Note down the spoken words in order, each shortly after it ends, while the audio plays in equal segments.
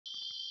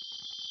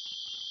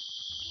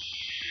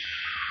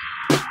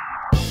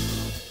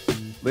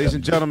Ladies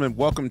and gentlemen,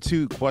 welcome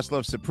to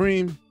Questlove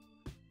Supreme.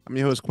 I'm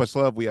your host,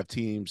 Questlove. We have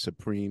Team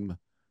Supreme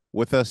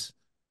with us.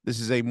 This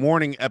is a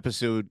morning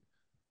episode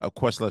of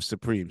Questlove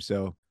Supreme,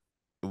 so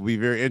it will be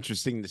very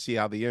interesting to see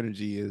how the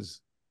energy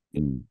is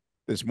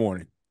this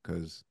morning,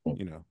 because,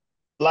 you know.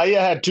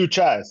 Laia had 2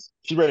 chais.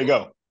 She's ready to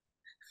go.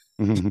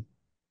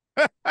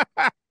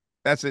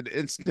 That's an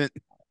instant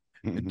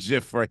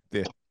GIF right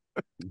there.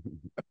 I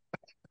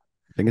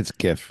think it's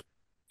GIF.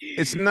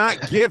 It's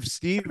not GIF,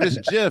 Steve. It's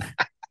GIF.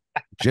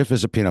 Jif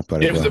is a peanut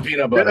butter. Jif is a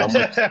peanut butter.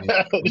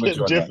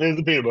 Jif is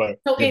a peanut butter.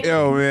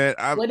 Yo, man,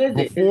 what is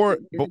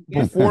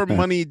before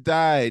Money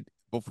died,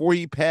 before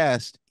he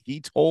passed, he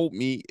told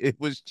me it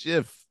was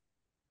Jif.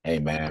 Hey,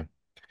 man.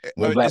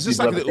 Is this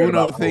like the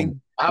Uno thing?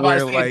 How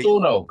about like,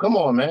 Uno? Come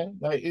on, man.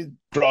 Like,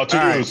 draw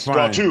twos.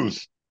 Draw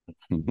twos.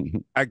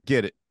 I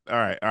get it. All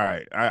right.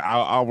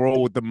 I'll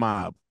roll with the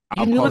mob.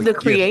 You knew the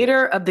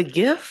creator of the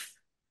GIF?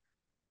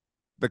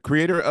 The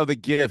creator of the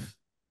GIF.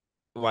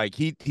 Like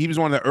he was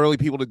one of the early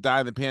people to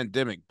die in the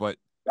pandemic, but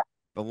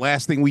the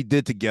last thing we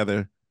did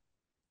together,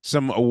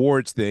 some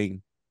awards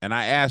thing, and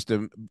I asked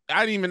him, I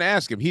didn't even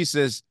ask him. He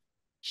says,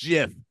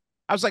 "GIF."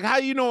 I was like, "How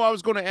do you know I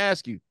was going to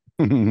ask you?"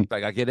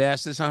 Like, I get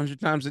asked this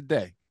 100 times a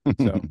day.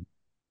 So,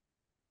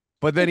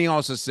 but then he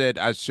also said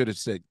I should have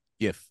said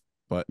GIF,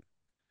 but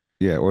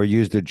yeah, or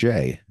used a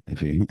J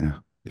if you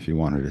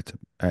wanted it to.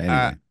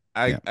 Anyway.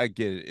 I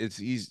get it.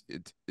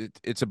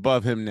 It's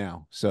above him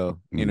now. So,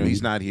 you know,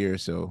 he's not here.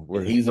 So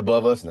he's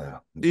above us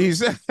now.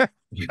 He's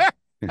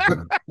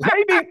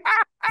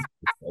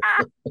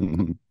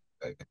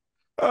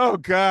oh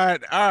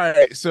God. All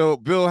right. So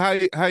Bill,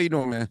 how you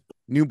doing, man?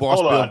 New boss.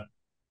 Hold Bill. on.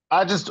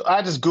 I just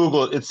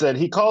Googled. It said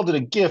he called it a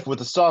GIF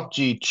with a soft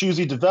G.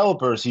 Choosy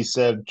developers, he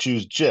said,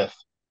 choose Jif.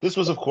 This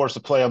was, of course,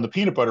 a play on the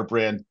peanut butter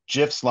brand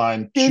Jif's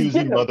line,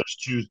 choosy mothers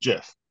choose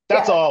Jif.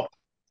 That's all.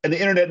 And the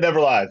internet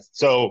never lies.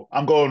 So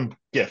I'm going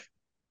GIF.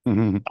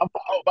 I'm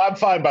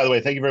fine, by the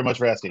way. Thank you very much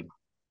for asking.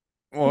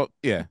 Well,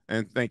 yeah.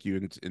 And thank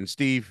you. And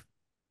Steve?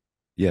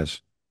 Yes,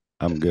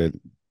 I'm good.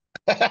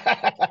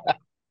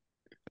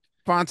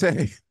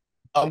 Fonte?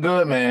 I'm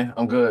good, man.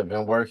 I'm good.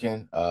 Been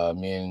working.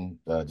 Me and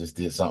just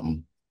did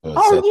something. What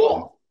are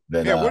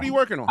you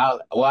working on?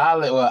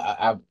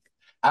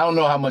 I don't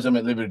know how much I'm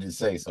at liberty to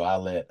say, so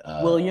I'll let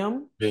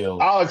William.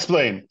 Bill. I'll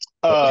explain.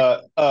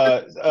 What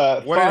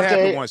had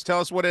happened was. Tell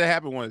us what had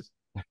happened was.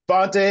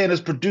 Fonte and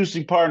his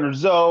producing partner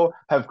Zoe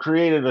have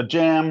created a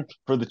jam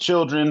for the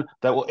children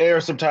that will air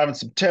sometime in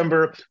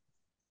September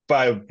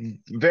by a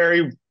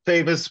very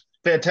famous,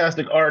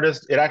 fantastic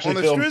artist. It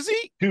actually films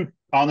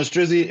on the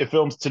Strizzy. It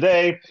films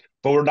today,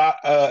 but we're not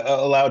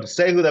allowed to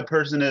say who that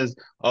person is,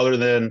 other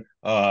than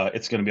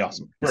it's going to be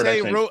awesome.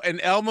 Say wrote an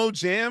Elmo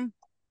jam.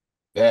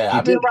 Yeah,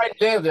 I've been writing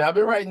jams. I've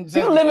been writing jams.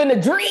 You're living the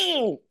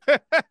dream.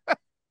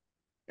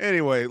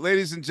 Anyway,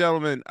 ladies and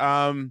gentlemen,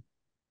 I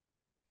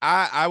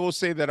will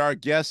say that our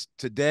guest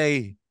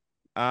today,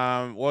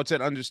 well, it's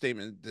an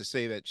understatement to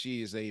say that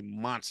she is a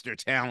monster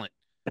talent,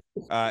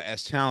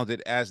 as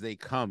talented as they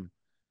come.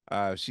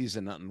 She's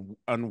an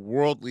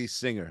unworldly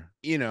singer.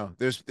 You know,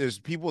 there's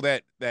people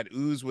that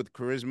ooze with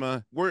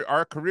charisma.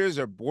 Our careers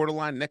are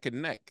borderline neck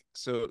and neck.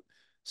 So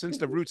since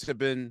the roots have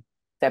been,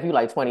 except you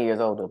like 20 years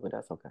older, but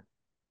that's okay.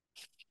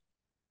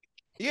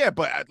 Yeah,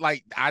 but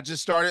like I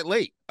just started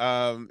late.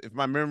 If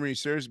my memory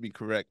serves me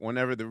correct,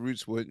 whenever the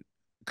Roots would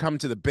come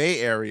to the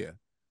Bay Area,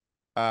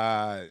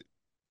 I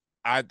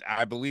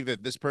believe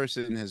that this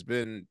person has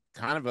been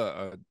kind of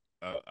a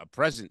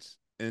presence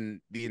in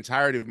the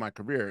entirety of my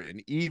career,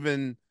 and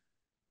even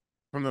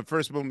from the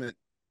first moment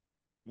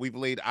we've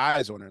laid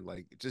eyes on her,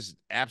 like just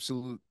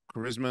absolute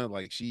charisma.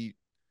 Like she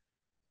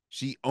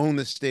owned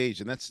the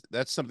stage, and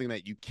that's something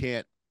that you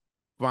can't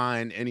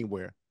find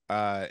anywhere.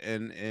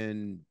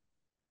 And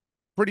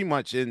pretty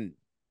much in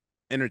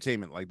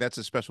entertainment, like that's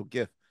a special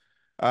gift.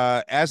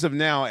 As of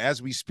now,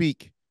 as we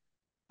speak,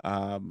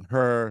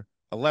 her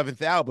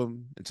 11th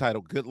album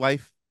entitled Good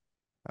Life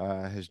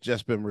has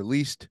just been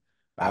released.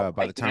 By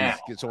the time it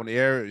gets on the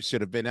air, it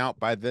should have been out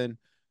by then.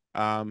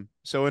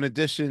 So in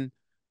addition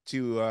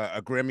to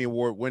a Grammy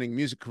Award-winning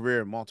music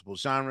career in multiple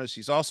genres,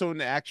 she's also an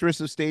actress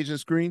of stage and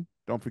screen.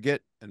 Don't forget,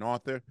 an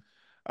author,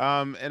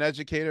 an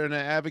educator, and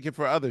an advocate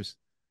for others.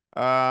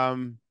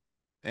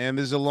 And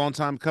this is a long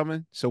time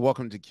coming. So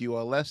welcome to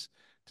QLS.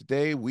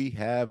 Today we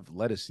have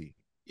Ledisi.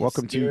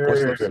 Welcome to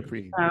Questlove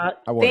Supreme.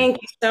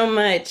 Thank you so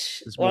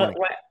much. Well,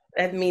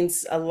 that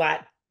means a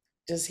lot,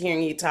 just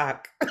hearing you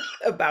talk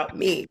about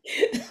me.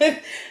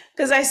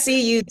 Because I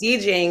see you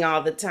DJing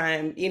all the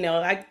time. You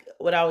know, I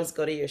would always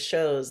go to your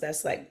shows.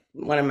 That's like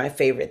one of my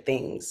favorite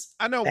things.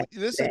 I know.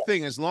 This is the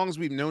thing. As long as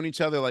we've known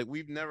each other, like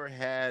we've never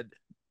had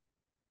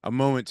a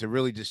moment to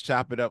really just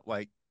chop it up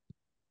like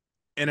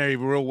in a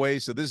real way.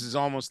 So this is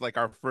almost like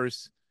our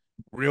first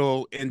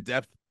real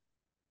in-depth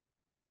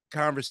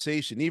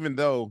conversation, even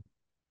though,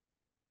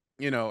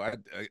 you know,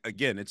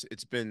 again,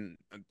 it's been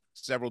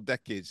several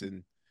decades,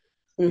 and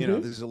you know,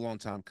 this is a long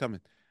time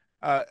coming.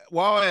 Well,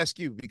 I'll ask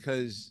you,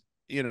 because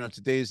you know,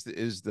 today is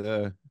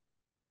the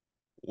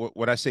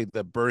what I say,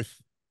 the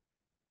birth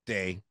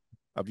day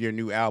of your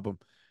new album.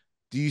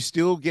 Do you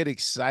still get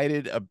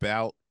excited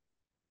about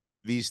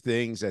these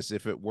things as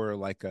if it were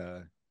like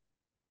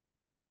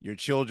your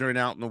children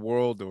out in the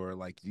world, or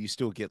like do you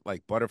still get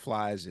like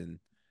butterflies and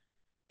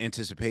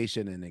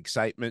anticipation and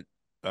excitement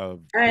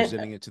of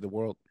presenting it to the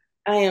world?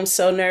 I am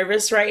so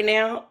nervous right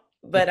now,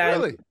 but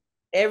Really?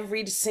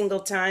 every single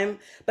time.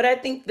 But I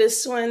think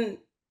this one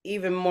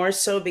even more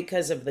so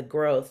because of the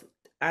growth.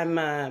 I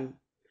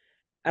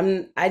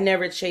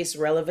never chase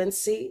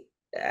relevancy.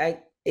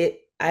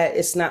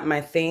 It's not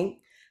my thing.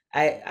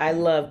 I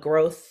love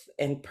growth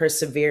and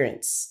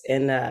perseverance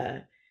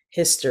and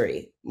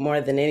history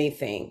more than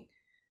anything.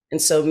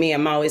 And so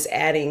I'm always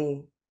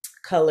adding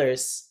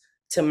colors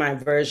to my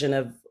version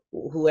of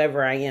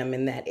whoever I am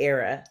in that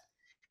era,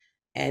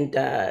 and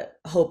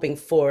hoping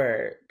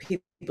for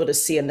people to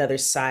see another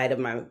side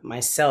of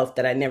myself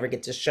that I never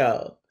get to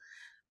show.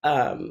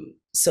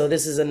 So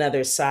this is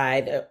another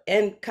side,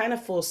 and kind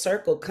of full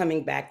circle,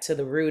 coming back to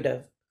the root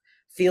of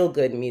feel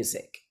good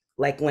music,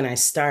 like when I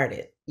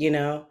started,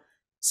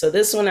 So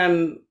this one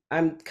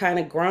I'm kind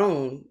of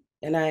grown,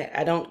 and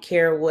I don't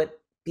care what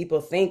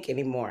people think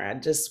anymore. I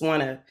just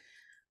want to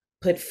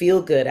put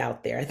feel good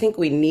out there. I think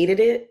we needed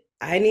it.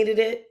 I needed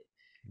it.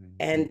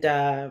 And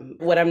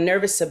what I'm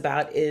nervous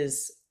about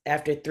is,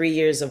 after 3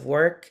 years of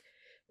work,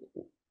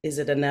 is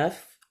it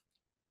enough?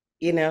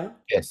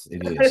 Yes,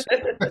 it is.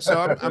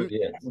 So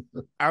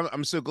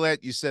I'm so glad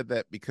you said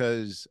that,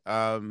 because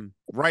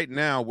right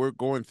now we're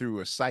going through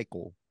a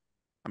cycle.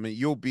 I mean,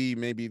 you'll be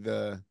maybe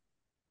the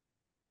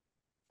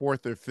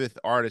 4th or 5th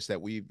artist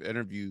that we've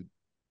interviewed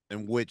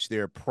in which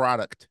their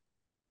product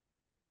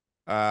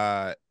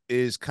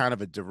is kind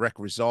of a direct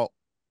result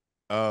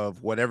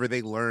of whatever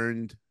they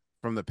learned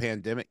from the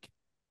pandemic.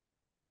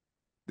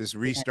 This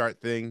restart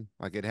thing,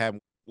 like it had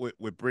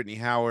with Brittany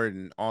Howard,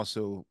 and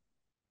also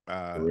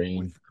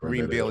with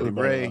Kareem Bailey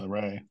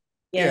Ray.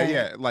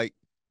 Yeah. Like,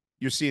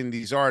 you're seeing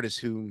these artists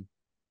who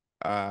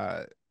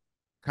kind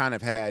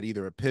of had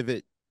either a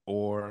pivot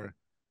or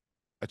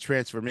a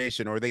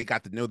transformation, or they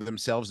got to know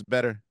themselves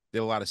better, did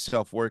a lot of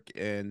self-work,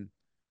 and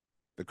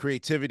the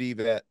creativity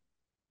that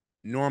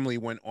normally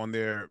went on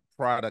their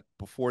product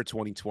before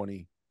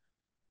 2020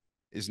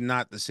 is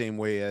not the same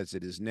way as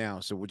it is now.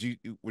 So would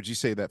you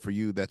say that for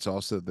you, that's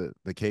also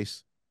the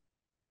case?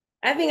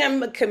 I think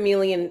I'm a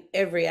chameleon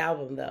every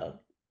album, though.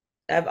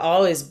 I've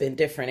always been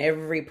different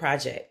every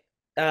project.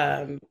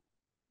 I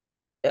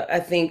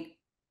think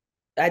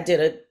I did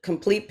a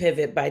complete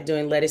pivot by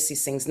doing Ledisi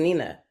Sings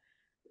Nina.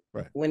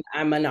 Right. When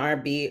I'm an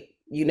R&B,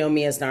 you know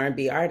me as an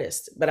R&B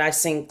artist, but I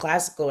sing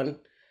classical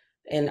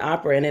and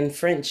opera and in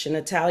French and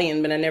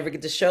Italian, but I never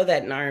get to show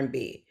that in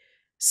R&B.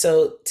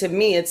 So to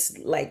me, it's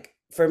like,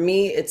 for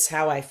me, it's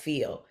how I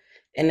feel.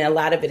 And a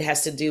lot of it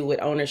has to do with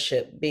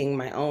ownership, being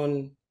my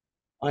own,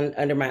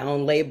 under my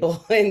own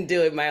label and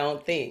doing my own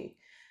thing.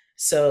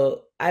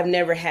 So I've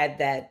never had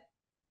that.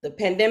 The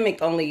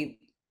pandemic only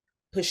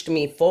pushed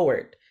me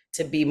forward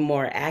to be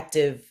more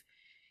active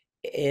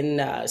in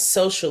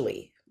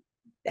socially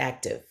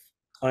active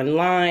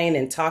online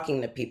and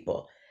talking to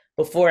people.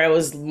 Before, I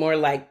was more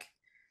like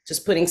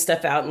just putting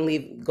stuff out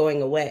and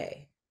going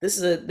away. This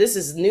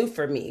is new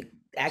for me,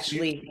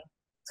 actually,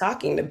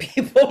 talking to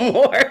people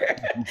more.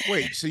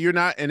 Wait, so you're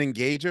not an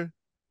engager?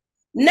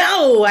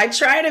 No, I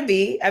try to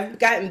be. I've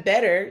gotten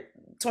better.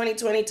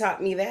 2020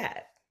 taught me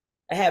that.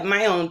 I have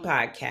my own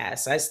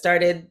podcast. I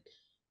started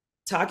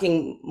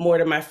talking more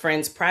to my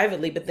friends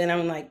privately, but then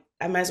I'm like,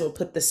 I might as well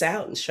put this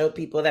out and show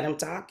people that I'm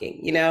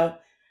talking, No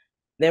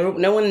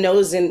one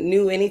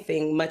knew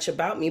anything much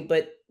about me,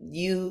 but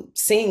you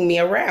seeing me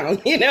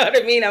around, you know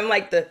what I mean? I'm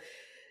like the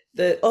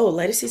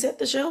Ledisi's at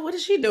the show. What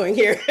is she doing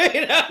here?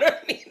 You know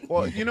what I mean?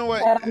 Well, you know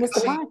what? I missed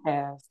the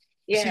podcast.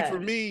 Yeah. See, for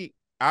me,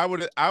 I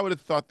would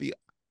have thought the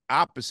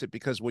opposite,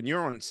 because when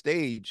you're on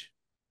stage,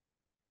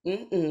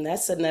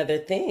 that's another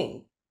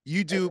thing.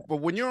 You do,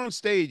 but when you're on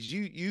stage,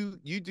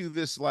 you do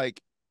this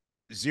like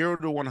 0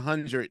 to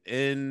 100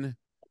 in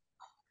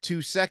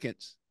 2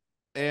 seconds,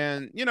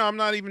 and I'm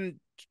not even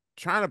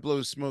trying to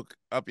blow smoke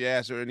up your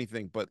ass or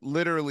anything, but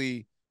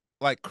literally,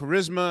 like,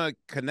 charisma,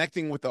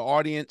 connecting with the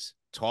audience,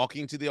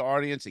 talking to the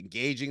audience,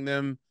 engaging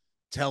them,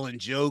 telling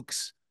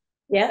jokes,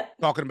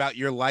 talking about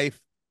your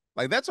life,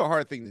 like, that's a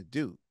hard thing to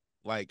do.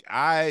 Like,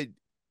 I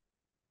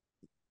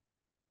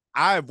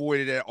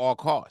avoid it at all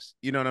costs.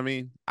 You know what I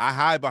mean? I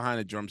hide behind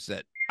a drum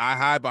set. I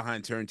hide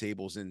behind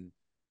turntables and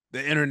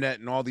the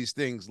internet and all these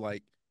things,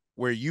 like,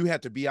 where you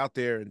have to be out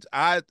there. And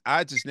I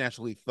just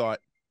naturally thought,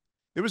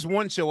 there was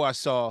one show I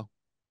saw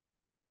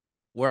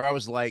where I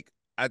was like,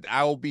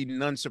 I will be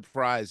none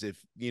surprised if,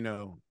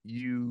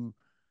 you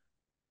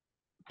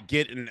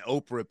get an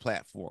Oprah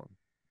platform,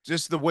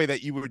 just the way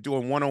that you were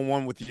doing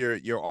one-on-one with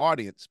your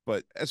audience.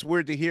 But it's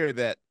weird to hear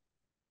that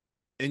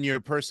in your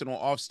personal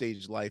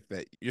offstage life,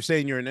 that you're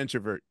saying you're an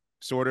introvert,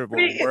 sort of, or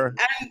were.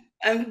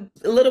 I'm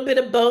a little bit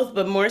of both,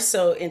 but more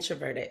so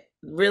introverted,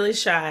 really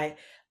shy.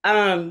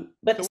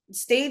 But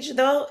stage,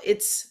 though,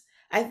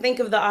 I think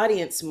of the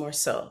audience more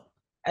so.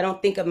 I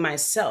don't think of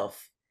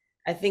myself.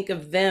 I think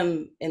of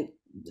them, and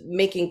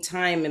making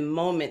time and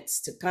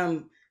moments to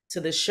come to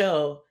the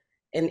show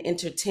and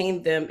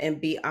entertain them and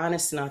be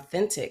honest and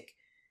authentic,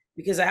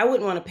 because I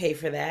wouldn't want to pay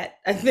for that.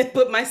 I then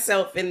put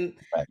myself in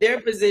their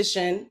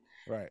position.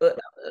 Right.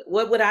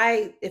 What would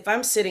I, if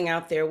I'm sitting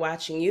out there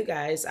watching you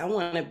guys, I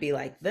want to be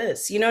like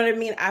this. You know what I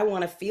mean? I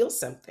want to feel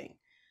something.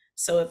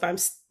 So if I'm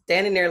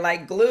standing there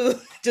like glue,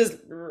 just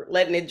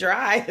letting it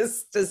dry,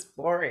 it's just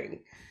boring.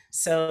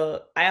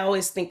 So I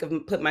always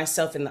put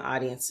myself in the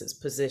audience's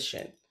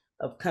position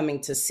of coming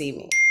to see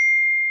me.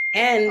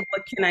 And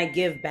what can I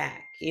give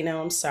back? You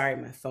know, I'm sorry,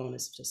 my phone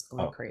is just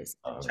going crazy.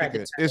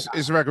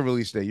 It's record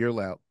release day. You're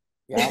allowed.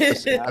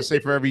 Yeah. I say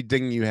for every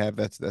ding you have,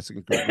 that's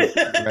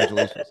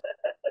congratulations.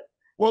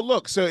 Well,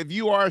 look, so if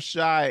you are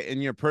shy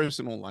in your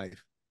personal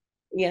life,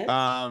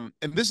 and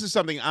this is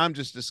something I'm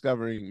just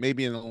discovering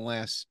maybe in the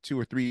last 2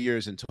 or 3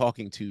 years in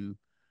talking to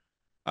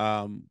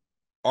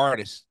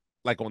artists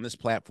like on this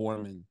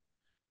platform and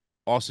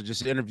also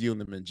just interviewing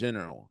them in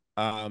general.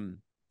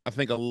 I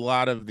think a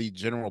lot of the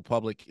general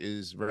public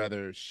is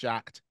rather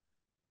shocked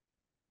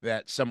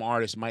that some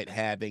artists might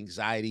have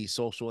anxiety,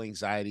 social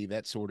anxiety,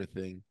 that sort of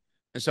thing.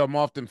 And so I'm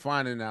often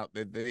finding out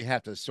that they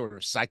have to sort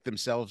of psych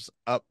themselves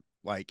up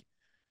like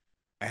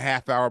a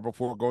half hour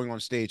before going on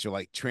stage, or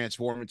like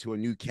transform into a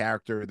new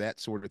character, that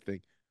sort of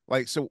thing.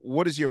 Like, so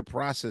what is your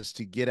process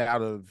to get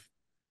out of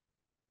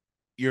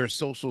your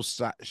social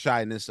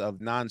shyness of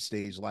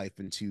non-stage life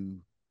into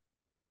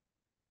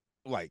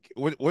like,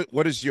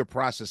 what is your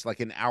process like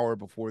an hour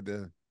before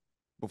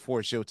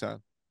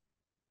showtime?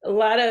 A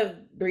lot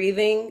of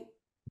breathing.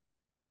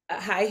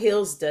 High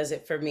heels does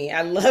it for me.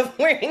 I love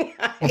wearing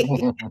high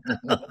heels.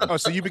 Oh,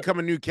 so you become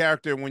a new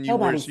character when you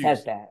Nobody wear shoes.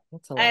 says that.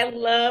 I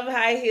love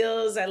high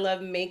heels. I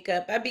love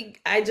makeup.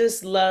 I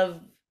just love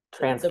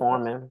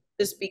transforming.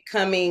 Just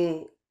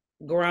becoming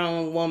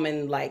grown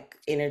woman like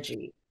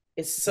energy.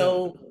 It's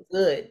so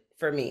good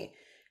for me.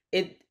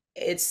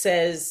 It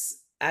says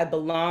I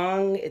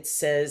belong. It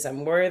says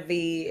I'm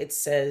worthy. It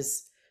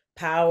says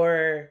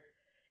power.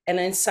 And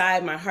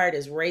inside my heart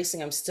is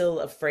racing. I'm still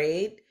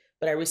afraid,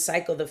 but I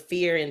recycle the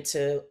fear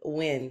into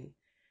win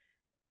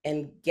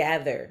and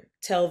gather.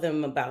 Tell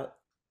them about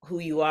who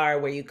you are,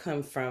 where you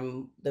come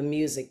from, the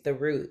music, the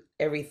root,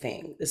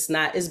 everything.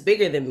 It's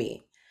bigger than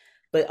me,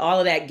 but all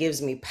of that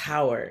gives me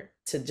power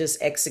to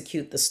just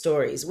execute the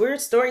stories. We're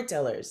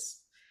storytellers.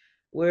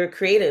 We're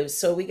creatives.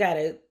 So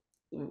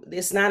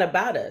it's not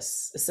about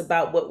us. It's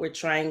about what we're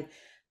trying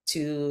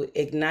to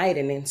ignite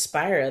and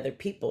inspire other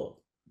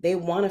people. They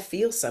want to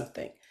feel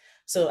something.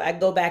 So I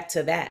go back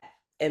to that.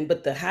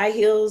 But the high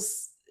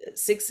heels,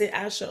 6 inch,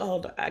 I'll show,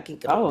 hold on, I can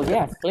go. Oh,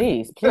 yes,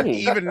 please.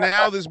 Even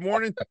now this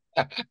morning?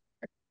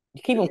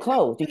 You keep them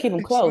close. It's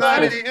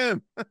 9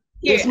 a.m.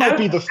 This might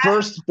be the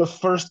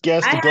first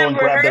guest to go and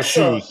grab their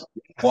shoes.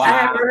 Wow. I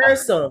have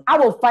rehearsal. I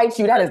will fight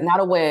you. That is not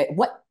a way.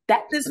 What?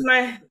 This is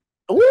my...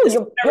 Ooh,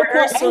 your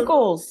poor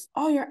ankles.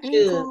 Oh, your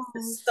ankles.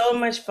 It's so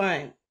much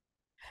fun.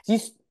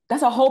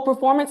 That's a whole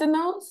performance in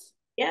those?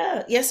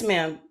 Yeah. Yes,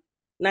 ma'am.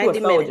 90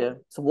 minutes.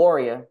 It's a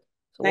warrior.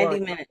 90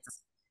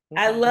 minutes.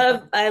 I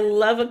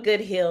love a good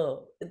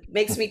heel. It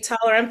makes me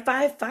taller. I'm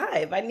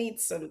 5'5". I need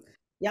some.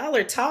 Y'all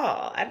are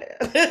tall.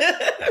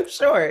 I'm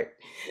short.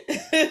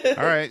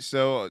 All right,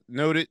 so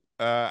noted.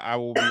 I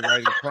will be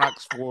writing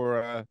Crocs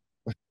for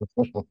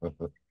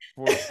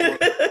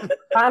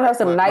find her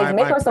some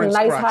make her some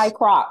nice Crocs. high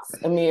Crocs,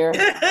 Ahmir.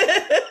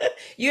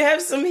 You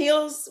have some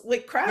heels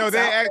with Crocs. No,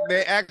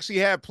 they actually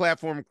have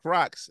platform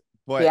Crocs,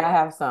 but yeah, I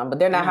have some, but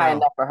they're not high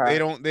enough for her.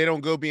 They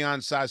don't go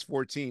beyond size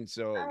 14,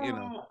 so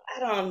I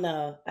don't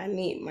know. I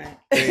need my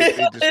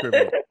they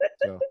discriminate.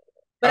 So.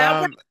 But I'll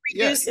probably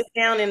reduce it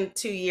down in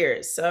 2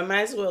 years, so I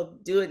might as well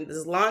do it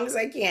as long as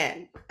I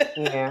can.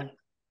 Yeah,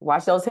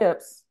 watch those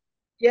hips.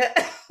 Yeah.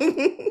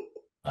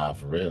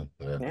 For real.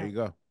 Yeah. There you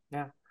go.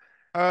 Yeah.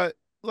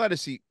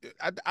 Ledisi,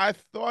 I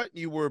thought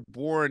you were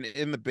born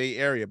in the Bay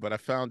Area, but I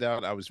found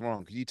out I was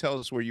wrong. Could you tell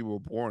us where you were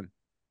born?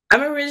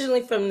 I'm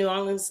originally from New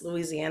Orleans,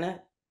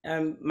 Louisiana.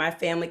 My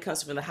family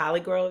comes from the Holly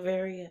Grove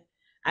area.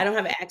 I don't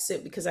have an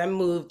accent because I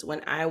moved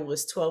when I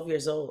was 12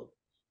 years old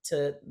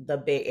to the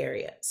Bay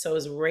Area. So I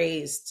was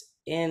raised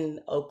in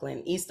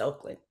Oakland, East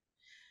Oakland.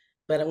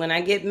 But when I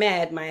get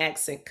mad, my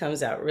accent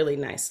comes out really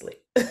nicely.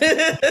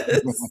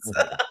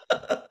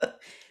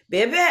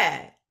 Baby,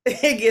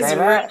 it gets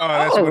real. Oh,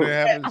 that's what it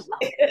happens.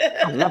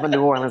 I love a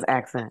New Orleans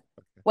accent.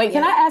 Wait,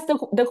 can I ask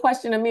the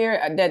question,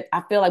 Ahmir, that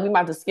I feel like we might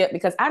have to skip,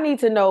 because I need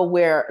to know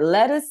where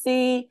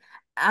Ledisi,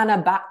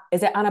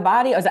 is it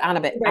Anabadi or is it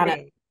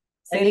Anabadi?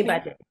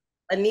 Anibade.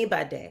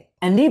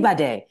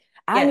 Anibade.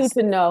 I need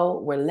to know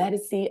where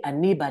Ledisi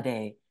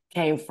Anibade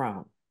came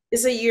from.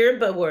 It's a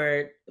Yoruba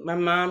word. My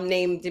mom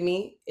named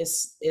me.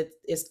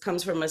 It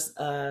comes from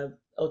a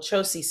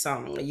Ochosi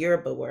song, a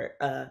Yoruba word,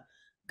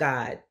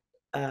 God.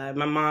 My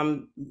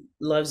mom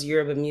loves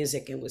Yoruba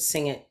music and would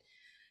sing it.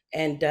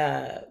 And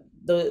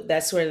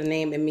that's where the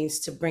name, it means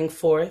to bring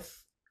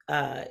forth,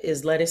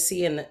 is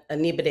Ledisi, and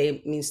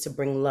Anibade means to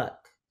bring luck.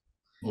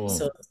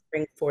 So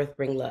bring forth,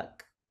 bring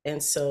luck.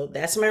 And so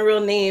that's my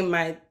real name.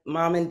 My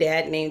mom and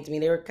dad named me.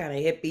 They were kind of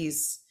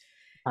hippies.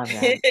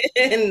 Okay.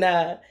 And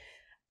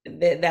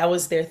that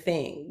was their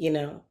thing, you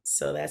know.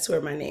 So that's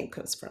where my name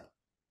comes from.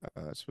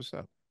 That's what's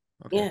up.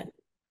 Okay.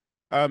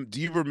 Yeah.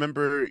 Do you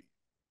remember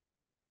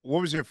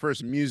what was your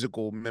first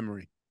musical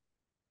memory?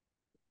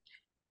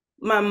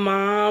 My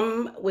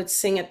mom would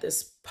sing at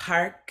this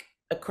park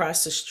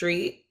across the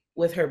street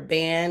with her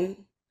band.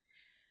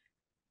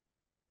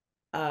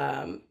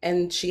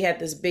 And she had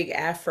this big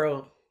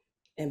afro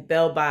and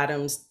bell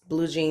bottoms,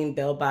 blue jean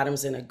bell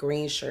bottoms, and a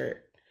green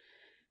shirt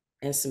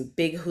and some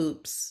big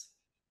hoops.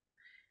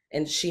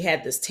 And she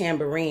had this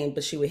tambourine,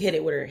 but she would hit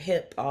it with her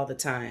hip all the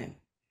time.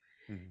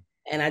 Mm-hmm.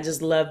 And I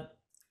just loved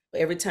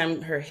every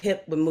time her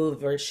hip would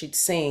move or she'd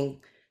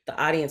sing, the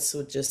audience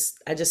would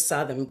I just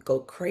saw them go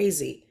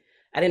crazy.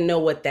 I didn't know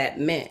what that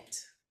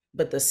meant,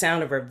 but the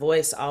sound of her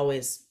voice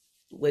always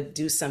would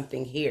do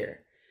something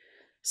here.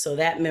 So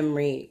that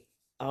memory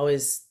I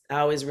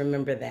always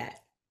remember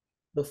that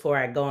before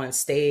I go on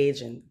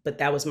stage. But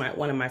that was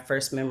one of my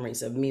first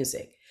memories of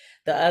music.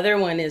 The other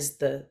one is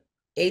the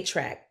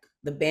 8-track.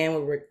 The band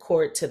would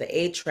record to the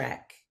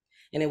 8-track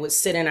and it would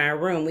sit in our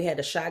room. We had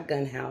a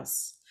shotgun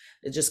house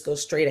that just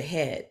goes straight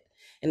ahead.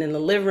 And in the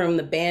living room,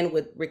 the band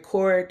would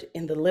record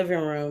in the living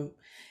room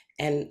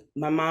and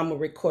my mom would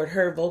record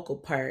her vocal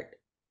part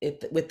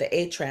with the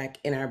 8-track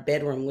in our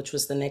bedroom, which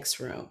was the next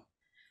room.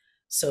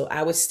 So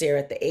I would stare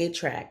at the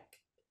 8-track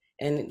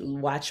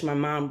and watch my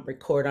mom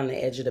record on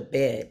the edge of the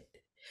bed.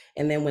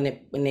 And then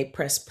when they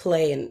pressed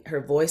play and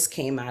her voice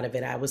came out of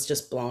it, I was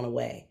just blown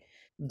away.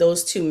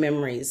 Those two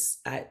memories,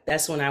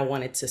 that's when I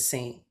wanted to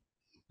sing.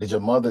 Did your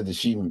mother, did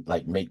she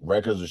like make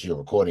records? Was she a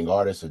recording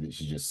artist or did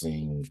she just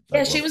sing?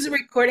 Yeah, she was a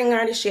recording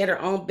artist. She had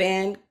her own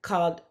band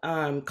called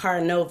Car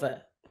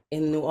Nova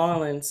in New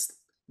Orleans.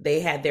 They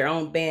had their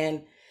own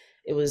band.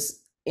 It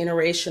was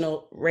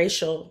racial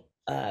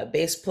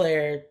bass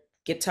player,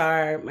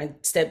 guitar. My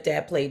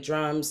stepdad played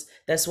drums.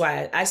 That's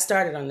why I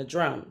started on the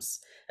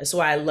drums. That's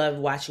why I loved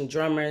watching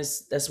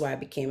drummers. That's why I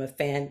became a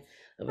fan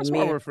of Ahmir. That's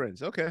why we're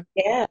friends. Okay.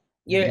 Yeah.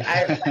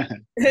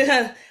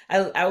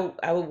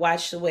 I would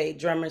watch the way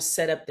drummers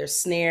set up their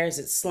snares.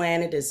 Is it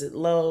slanted? Is it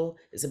low?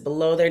 Is it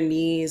below their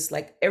knees?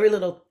 Like every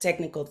little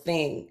technical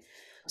thing.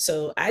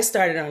 So I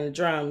started on the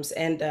drums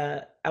and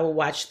I would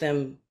watch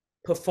them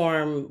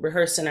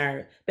rehearse in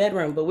our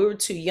bedroom, but we were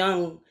too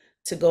young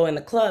to go in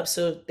the club.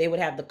 So they would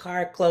have the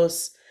car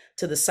close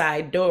to the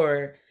side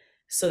door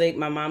so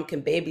my mom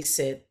can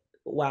babysit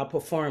while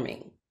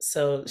performing.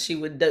 So she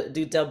would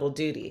do double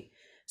duty.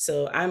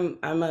 So I'm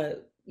a,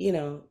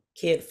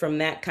 kid from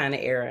that kind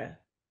of era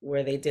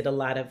where they did a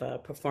lot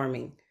of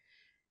performing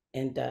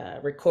and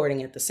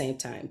recording at the same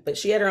time. But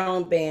she had her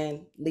own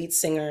band, lead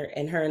singer,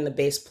 and her and the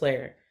bass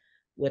player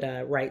would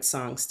write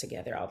songs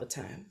together all the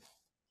time.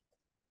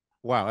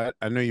 Wow,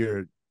 I know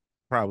you're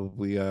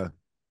probably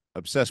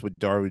obsessed with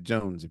Darwin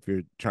Jones if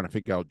you're trying to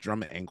figure out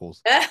drum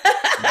angles.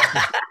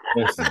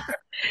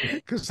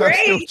 Because I'm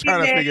still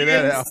trying to figure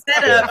that out.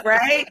 Setup,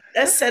 right?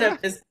 That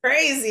setup is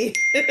crazy.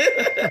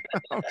 I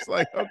was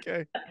like,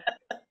 okay.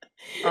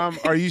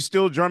 Are you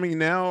still drumming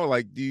now?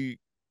 Like, can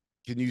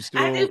you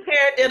still? I do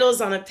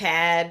paradiddles on a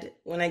pad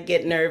when I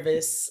get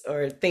nervous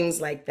or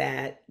things like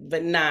that,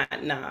 but nah.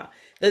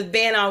 The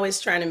band always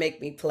trying to make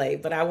me play,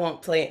 but I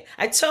won't play.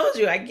 I told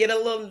you I get a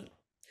little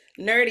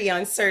nerdy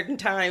on certain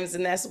times,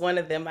 and that's one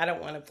of them. I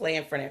don't want to play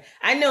in front of.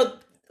 I know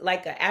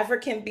like an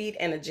African beat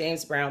and a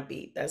James Brown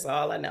beat. That's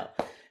all I know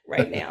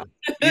right now.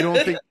 You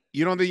don't think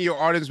your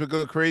audience would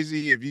go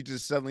crazy if you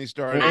just suddenly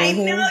started? I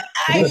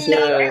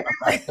know.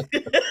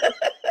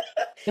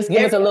 Just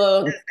give us a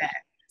little,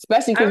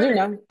 especially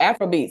because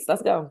Afro beats.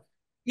 Let's go.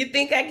 You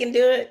think I can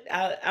do it?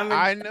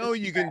 I know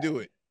you can do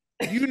it.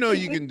 You know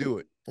you can do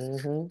it.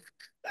 Mm-hmm.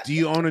 Do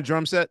you own a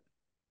drum set?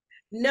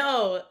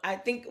 No, I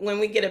think when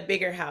we get a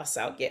bigger house,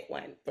 I'll get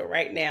one. But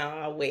right now,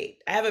 I'll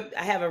wait. I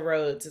have a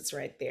Rhodes. It's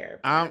right there.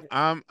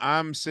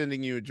 I'm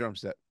sending you a drum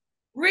set.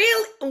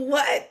 Really?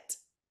 What?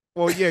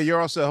 Well, yeah,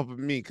 you're also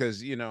helping me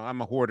because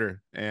I'm a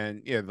hoarder,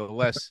 and yeah, the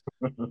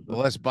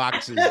less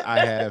boxes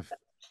I have.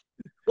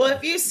 Well,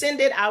 if you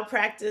send it, I'll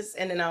practice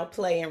and then I'll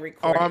play and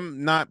record. Oh,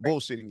 I'm not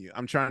bullshitting you.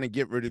 I'm trying to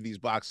get rid of these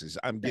boxes.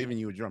 I'm giving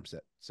you a drum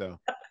set. So.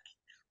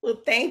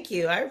 Well, thank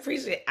you. I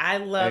appreciate it. I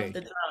love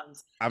the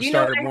drums. I've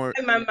started more.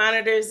 My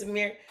monitors,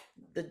 Ahmir,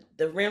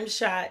 the rim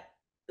shot,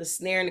 the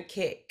snare and the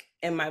kick,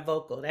 and my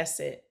vocal. That's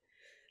it.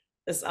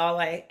 That's all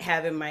I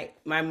have in my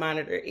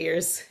monitor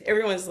ears.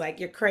 Everyone's like,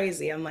 "You're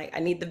crazy." I'm like, "I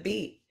need the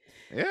beat."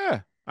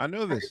 Yeah, I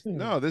know this.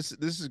 No, this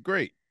is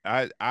great.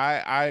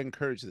 I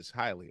encourage this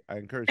highly. I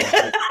encourage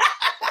this.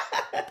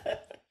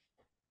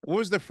 What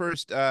was the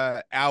first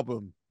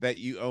album that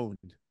you owned?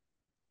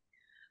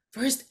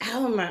 First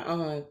album I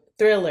owned,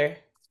 Thriller.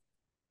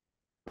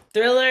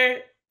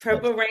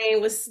 Purple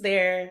Rain was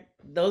there.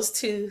 Those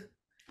two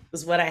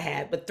was what I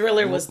had. But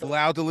Thriller was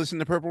allowed to listen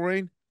to Purple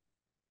Rain?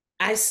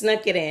 I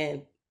snuck it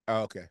in.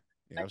 Oh, okay.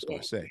 Yeah, I was going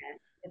to say.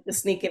 Had to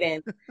sneak it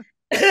in.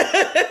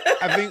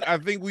 I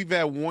think we've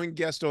had one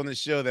guest on the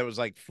show that was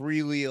like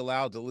freely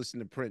allowed to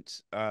listen to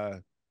Prince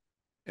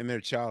in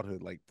their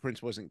childhood. Like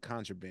Prince wasn't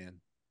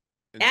contraband.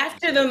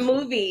 After the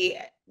movie,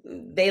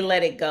 they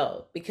let it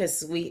go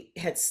because we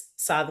had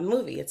saw the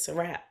movie. It's a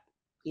wrap,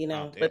 you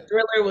know. But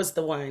Thriller was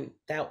the one.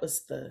 That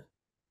was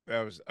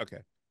okay.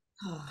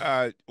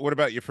 What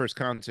about your first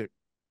concert?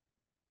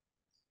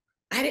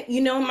 I didn't,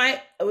 you know,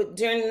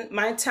 during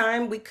my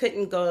time we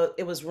couldn't go.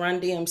 It was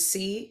Run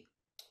DMC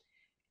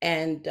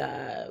and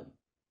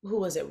who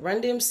was it?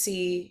 Run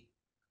DMC.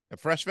 A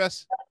Fresh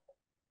Fest?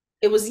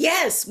 It was,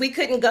 yes, we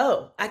couldn't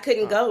go. I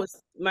couldn't go.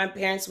 My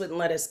parents wouldn't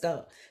let us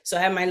go. So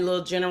I had my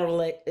little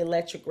General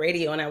Electric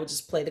radio and I would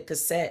just play the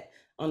cassette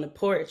on the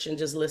porch and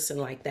just listen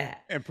like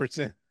that. And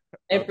pretend.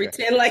 And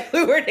pretend like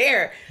we were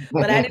there.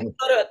 But I didn't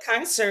go to a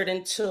concert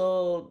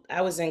until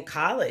I was in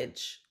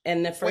college.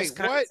 And the first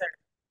concert. What?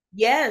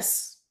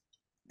 Yes.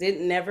 Had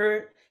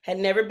never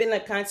been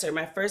to a concert.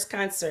 My first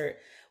concert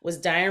was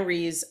Diane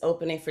Reeves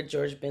opening for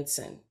George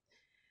Benson.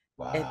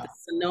 Wow. At the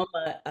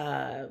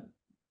Sonoma,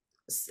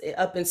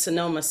 up in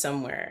Sonoma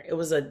somewhere. It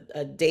was a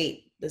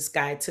date. This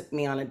guy took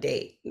me on a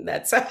date.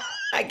 That's how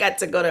I got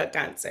to go to a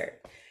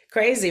concert.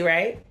 Crazy,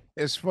 right?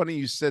 It's funny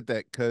you said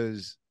that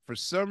because for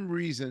some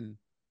reason,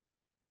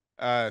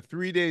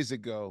 3 days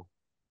ago,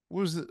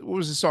 what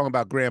was the song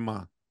about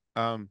grandma?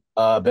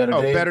 Better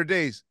Days. Better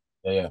Days.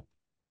 Yeah.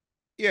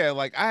 Yeah,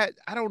 like I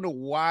don't know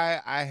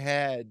why I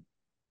had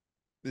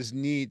this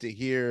need to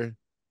hear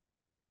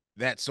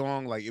that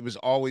song. Like it was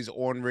always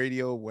on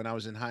radio when I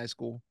was in high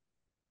school.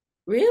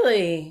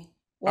 Really?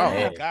 Wow. Oh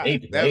my God.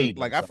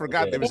 I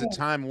forgot there was a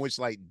time in which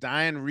like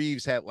Diane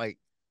Reeves had like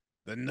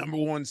the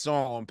 #1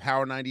 song on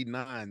Power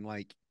 99.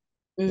 Like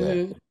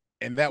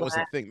and that was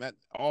the thing. That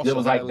also it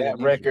was like that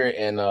record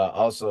and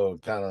also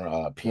kind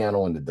of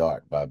Piano in the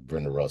Dark by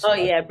Brenda Russell. Oh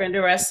yeah, Brenda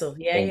Russell.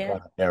 Yeah. Kind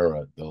of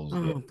era. Those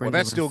well,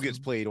 that still gets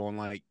played on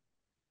like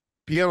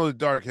Piano in the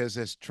Dark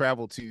has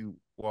traveled to,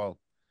 well,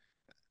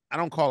 I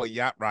don't call it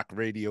yacht rock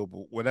radio,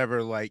 but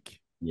whatever, like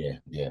yeah.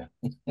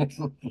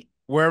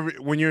 Wherever,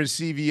 when you're in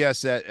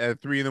CVS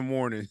at 3 in the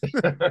morning.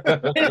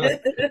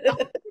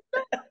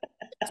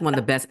 It's one of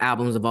the best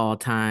albums of all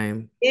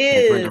time. It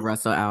is. Brenda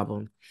Russell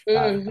album.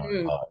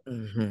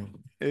 It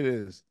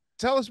is.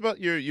 Tell us about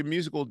your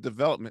musical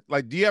development.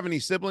 Like, do you have any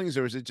siblings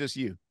or is it just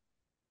you?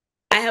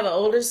 I have an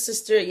older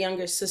sister, a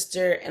younger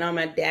sister, and on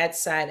my dad's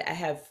side, I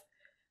have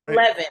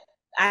 11.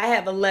 I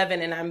have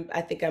 11 and I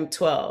think I'm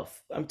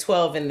 12. I'm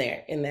 12 in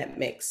there in that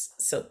mix.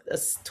 So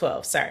that's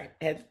 12. Sorry.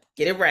 I had to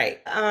get it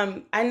right.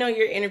 I know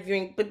you're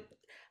interviewing, but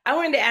I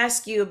wanted to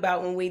ask you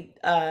about when we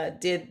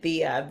did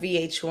the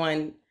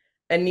VH1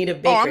 Anita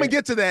Baker. Oh, I'm gonna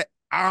get to that.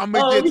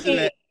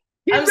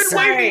 I'm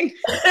sorry.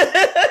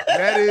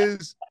 That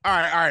is all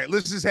right.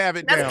 Let's just have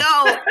it now. Let's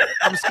go.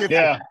 I'm skipping.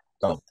 Yeah.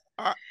 All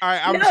right.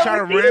 I'm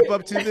trying to ramp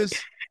up to this.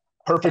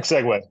 Perfect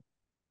segue.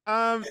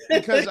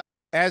 Because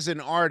as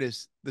an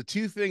artist, the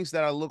two things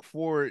that I look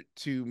forward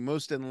to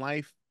most in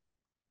life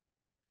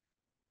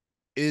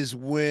is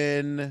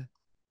when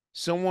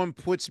someone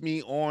puts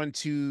me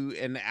onto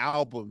an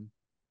album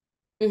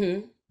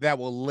that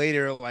will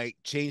later like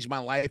change my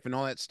life and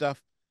all that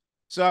stuff.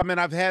 So, I mean,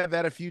 I've had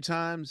that a few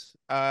times.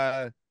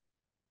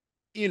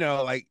 You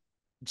know, like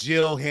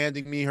Jill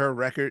handing me her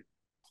record.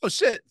 Oh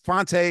shit,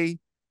 Fonte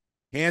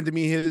handed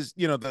me his,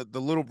 you know, the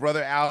Little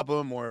Brother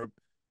album or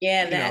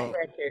that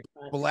record,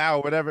 Bilal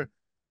or whatever.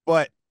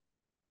 But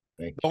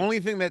the only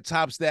thing that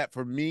tops that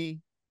for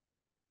me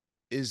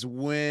is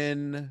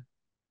when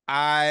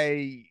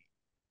I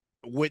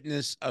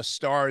witness a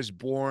Star is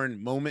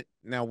Born moment.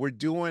 Now we're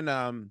doing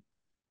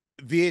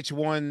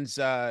VH1's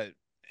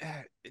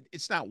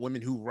it's not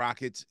Women Who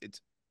Rock, it's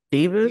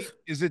Divas.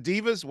 Is it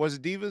Divas? Was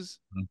it Divas?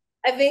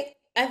 I think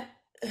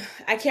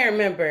I can't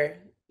remember.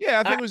 Yeah,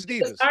 I think it was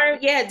Divas.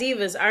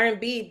 Divas,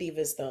 R&B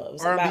Divas though.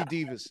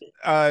 R&B Divas.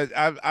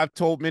 I've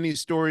told many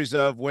stories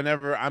of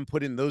whenever I'm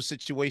put in those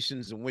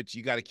situations in which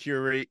you got to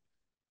curate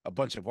a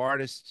bunch of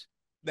artists.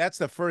 That's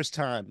the first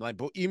time, like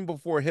even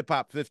before Hip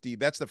Hop 50,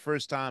 that's the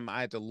first time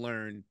I had to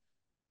learn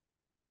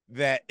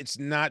that it's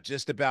not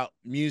just about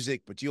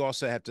music, but you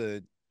also have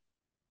to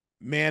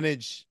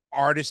manage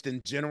artists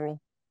in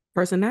general.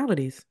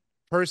 Personalities,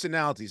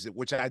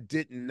 which I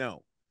didn't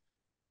know.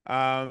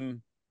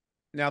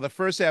 Now, the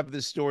first half of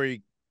this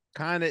story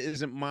kind of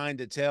isn't mine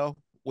to tell.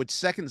 With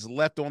seconds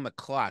left on the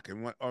clock,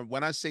 and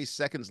when I say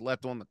seconds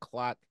left on the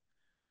clock,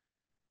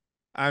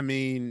 I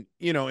mean,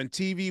 you know, in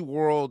TV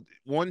world,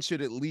 one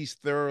should at least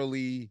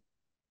thoroughly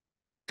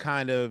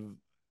kind of,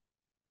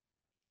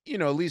 you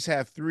know, at least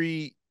have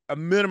a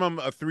minimum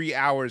of 3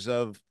 hours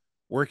of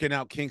working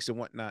out kinks and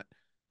whatnot.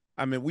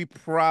 I mean, we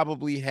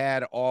probably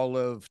had all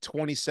of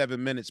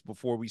 27 minutes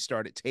before we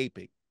started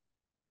taping.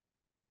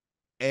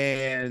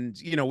 And,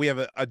 you know, we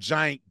have a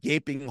giant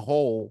gaping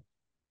hole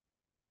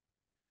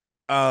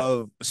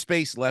of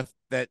space left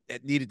that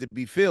needed to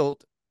be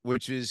filled,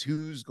 which is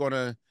who's going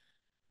to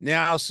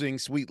now sing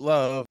Sweet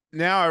Love.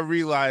 Now I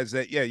realize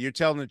that, yeah, you're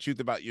telling the truth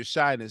about your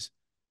shyness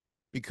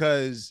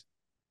because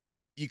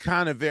you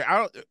kind of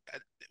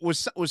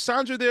was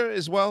Sandra there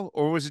as well,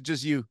 or was it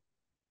just you?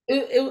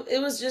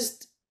 It was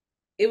just,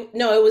 it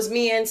was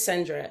me and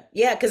Sandra.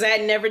 Yeah, because I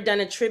had never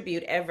done a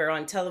tribute ever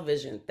on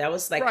television. That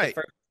was like the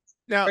first.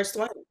 Now, First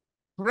one.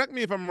 correct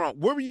me if I'm wrong.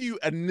 What were you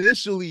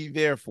initially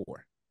there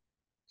for?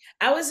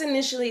 I was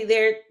initially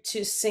there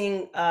to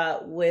sing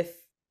with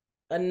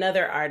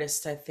another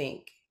artist, I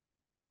think.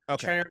 Okay. I'm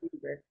trying to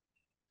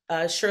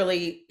remember.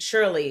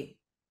 Shirley.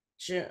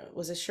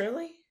 Was it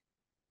Shirley?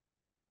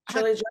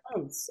 Shirley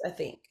Jones, I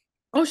think.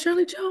 Oh,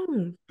 Shirley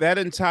Jones. That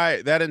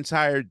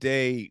entire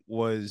day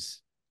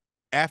was,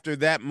 after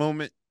that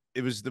moment,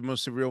 it was the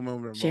most surreal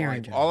moment of my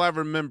life. Jones. All I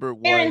remember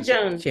was Sharon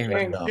Jones.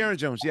 Sharon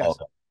Jones, yes.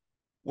 Okay.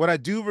 What I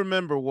do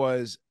remember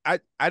was I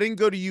didn't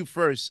go to you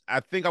first. I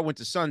think I went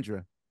to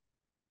Sandra.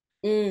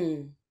 No,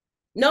 you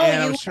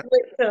went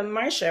to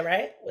Marsha,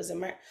 right? Was it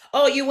Marsha?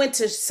 Oh, you went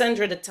to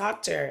Sandra to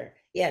talk to her.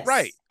 Yes.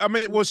 Right. I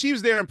mean, well, she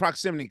was there in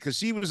proximity because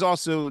she was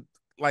also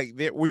like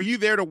there. Were you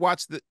there to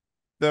watch the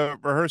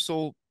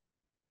rehearsal?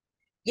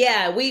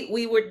 Yeah,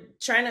 we were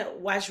trying to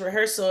watch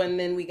rehearsal, and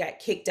then we got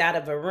kicked out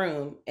of a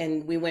room,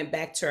 and we went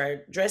back to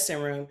our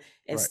dressing room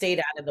and stayed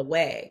out of the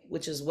way,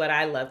 which is what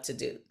I love to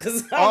do.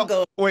 Because I'll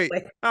go. Wait,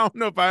 I don't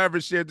know if I ever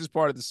shared this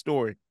part of the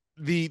story.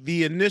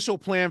 The initial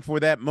plan for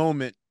that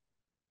moment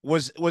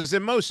was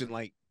in motion.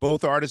 Like,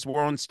 both artists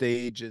were on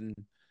stage and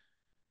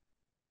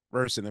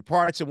rehearsing their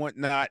parts and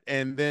whatnot,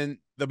 and then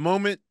the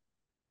moment.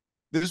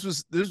 This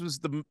was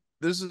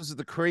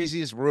the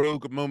craziest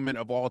rogue moment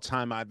of all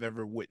time I've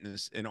ever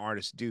witnessed an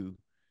artist do.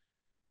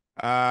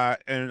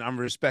 And I'm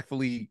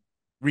respectfully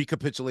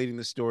recapitulating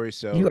the story.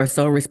 So you are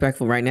so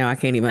respectful right now. I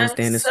can't even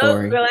understand this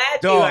story. Glad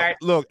you are.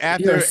 Look,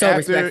 you are so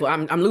respectful.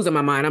 I'm losing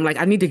my mind. I'm like,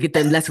 I need to get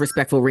the less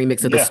respectful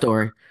remix of the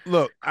story.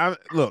 Look, I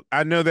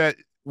know that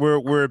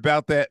we're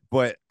about that,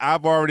 but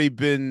I've already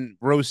been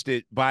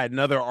roasted by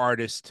another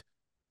artist.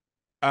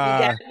 You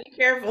gotta be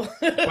careful.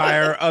 By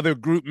her other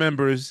group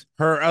members.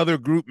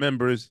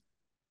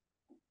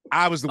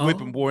 I was the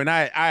whipping boy, and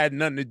I had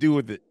nothing to do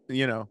with it.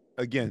 You know,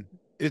 again,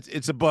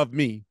 it's above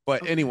me.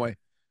 But anyway,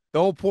 the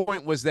whole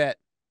point was that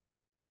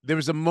there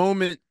was a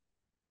moment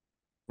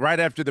right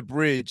after the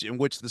bridge in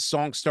which the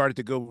song started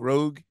to go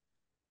rogue,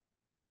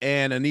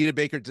 and Anita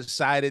Baker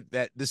decided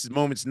that this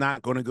moment's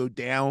not going to go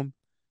down.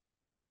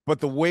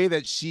 But the way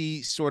that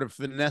she sort of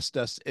finessed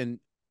us,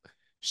 and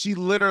she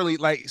literally,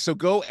 like, so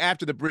go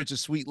after the bridge of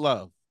Sweet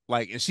Love,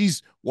 like, and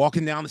she's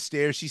walking down the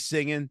stairs, she's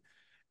singing,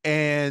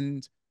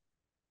 and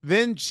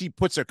then she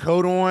puts her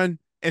coat on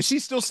and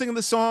she's still singing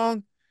the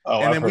song.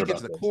 And then we get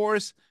to the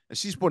chorus and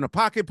she's putting a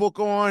pocketbook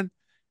on,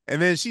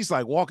 and then she's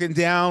like walking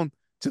down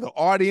to the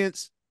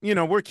audience, you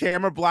know, we're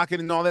camera blocking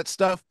and all that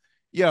stuff.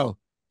 Yo,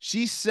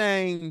 she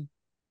sang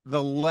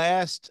the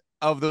last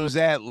of those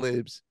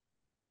ad-libs,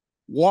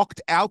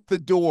 walked out the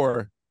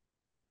door,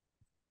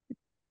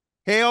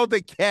 hailed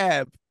a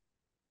cab,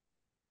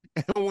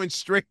 and went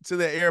straight to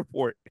the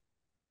airport.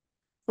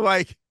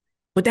 Like,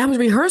 but that was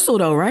rehearsal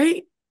though,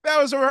 right? That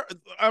was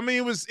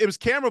it was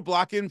camera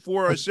blocking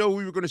for a show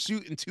we were going to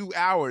shoot in 2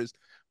 hours.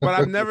 But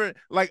I've never,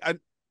 like,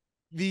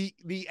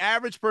 the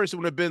average person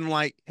would have been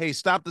like, hey,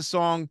 stop the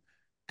song,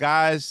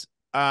 guys.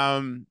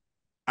 I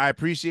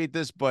appreciate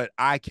this, but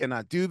I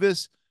cannot do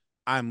this.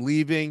 I'm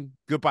leaving.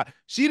 Goodbye.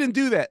 She didn't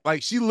do that.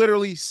 Like, she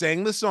literally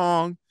sang the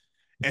song,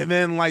 and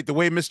then, like, the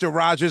way Mr.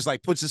 Rogers,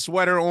 like, puts his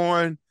sweater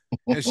on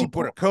and she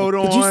put her coat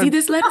on. Did you see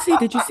this, Ledisi?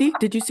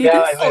 Did you see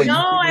this?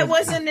 No, I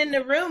wasn't in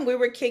the room. We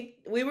were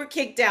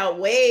kicked out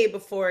way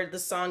before the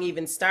song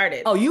even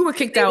started. Oh, you were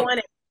kicked out.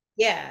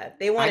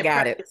 They wanted. I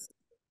got it.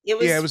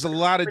 It was a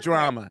lot of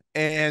drama.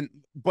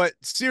 But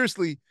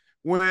seriously,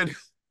 when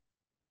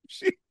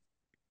she,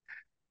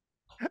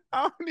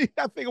 I think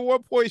at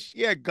one point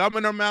she had gum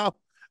in her mouth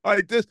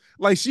like this,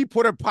 like she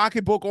put her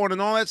pocketbook on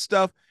and all that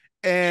stuff,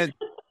 and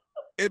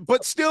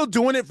but still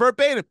doing it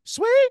verbatim.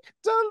 Sweet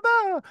da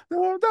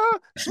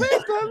sweet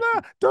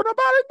da, don't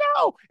nobody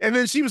know. And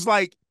then she was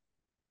like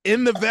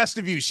in the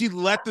vestibule. She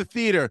left the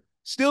theater,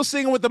 still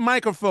singing with the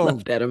microphone.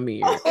 Love that,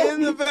 Ahmir.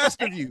 In the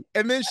vestibule.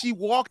 And then she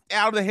walked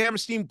out of the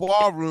Hammerstein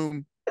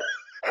ballroom,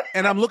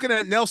 and I'm looking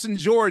at Nelson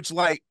George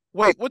like,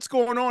 wait, what's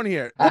going on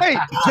here? Wait,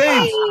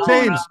 James.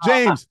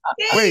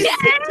 Wait,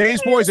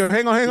 James Poyser.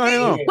 Hang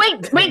on.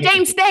 Wait,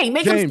 James, stay.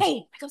 Make him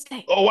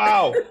stay. Oh,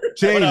 wow.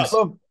 James.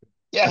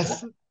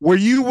 Yes. Were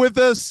you with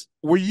us?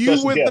 Were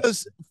you with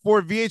us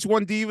for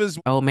VH1 Divas?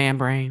 Old man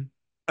brain.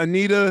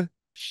 Anita.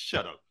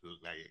 Shut up. Do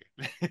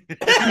you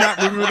not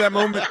remember that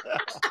moment?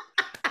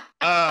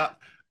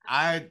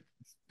 I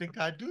think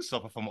I do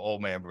suffer from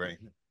old man brain.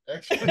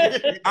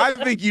 Actually. I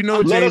think you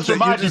know, James, that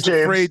you're just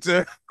afraid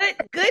to.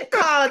 Good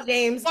call,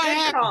 James.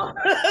 Good call.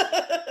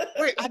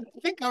 Wait, I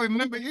think I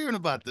remember hearing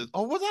about this.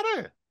 Oh, was I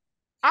there?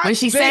 When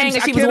she sang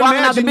and she was walking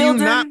out the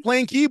building? You not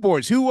playing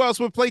keyboards. Who else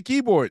would play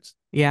keyboards?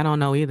 Yeah, I don't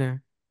know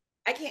either.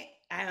 I can't.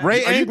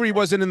 Ray Angry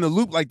wasn't in the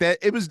loop like that.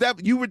 It was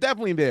you were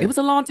definitely there. It was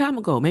a long time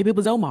ago. Maybe it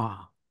was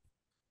Omar.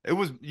 It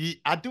was.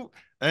 I do.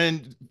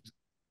 And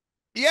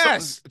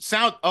yes,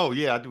 sound. Oh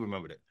yeah, I do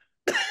remember that.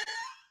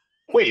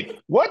 Wait,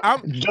 what? I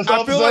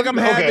feel like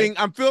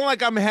I'm feeling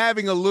like I'm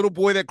having a little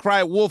boy that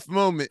cried wolf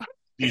moment.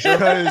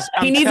 Because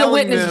he needs a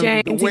witness,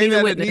 James. The way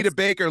that Anita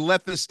Baker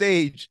left the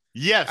stage.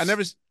 Yes, I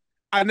never.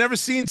 I never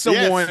seen Yes.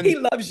 someone He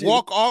loves you.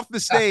 walk off the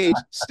stage,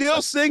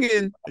 still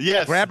singing,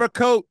 Yes. grab her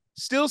coat,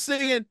 still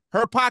singing,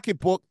 her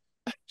pocketbook,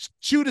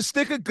 chew a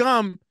stick of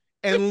gum,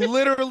 and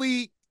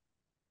literally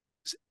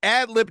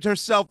ad-libbed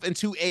herself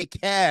into a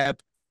cab,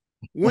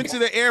 went to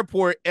the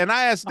airport, and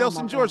I asked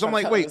Nelson George, I'm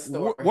like, wait,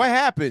 what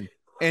happened?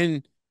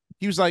 And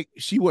he was like,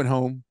 she went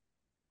home.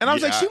 And I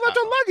was like, she left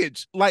her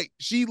luggage. Like,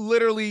 she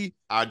literally.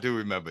 I do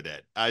remember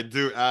that. I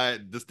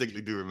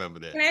distinctly do remember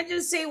that. Can I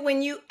just say,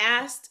 when you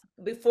asked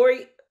before,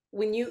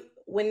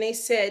 when they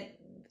said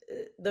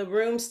the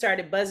room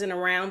started buzzing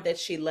around that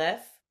she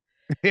left.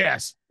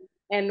 Yes.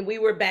 And we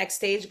were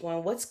backstage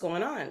going, what's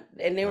going on?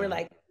 And they were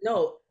like,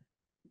 no,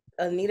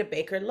 Anita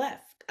Baker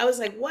left. I was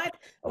like, what?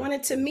 I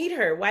wanted to meet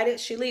her. Why did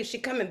she leave? She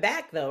coming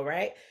back though,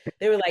 right?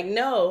 They were like,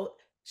 no,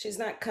 she's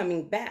not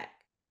coming back.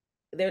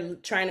 They're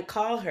trying to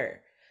call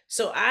her.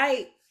 So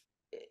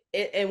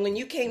and when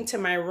you came to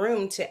my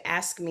room to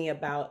ask me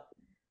about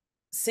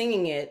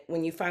singing it,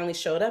 when you finally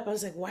showed up, I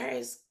was like, why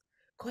is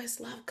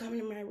Questlove coming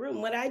to my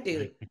room? What'd I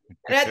do?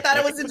 And I thought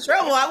I was in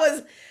trouble.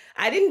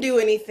 I didn't do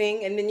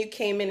anything. And then you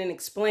came in and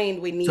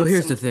explained we need. So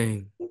here's the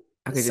thing.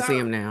 I can just see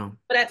him now.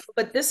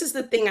 But this is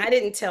the thing I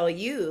didn't tell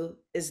you,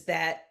 is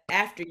that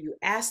after you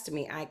asked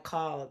me, I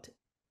called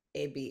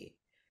AB,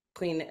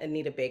 Queen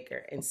Anita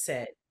Baker, and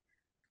said,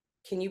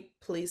 can you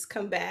please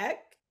come back?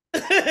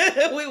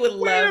 We would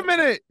love. Wait a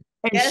minute.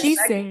 And yes, she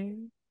said,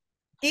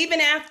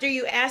 even after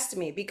you asked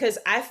me, because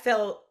I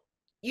felt,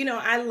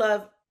 I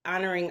love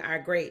honoring our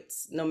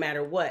greats no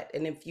matter what.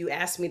 And if you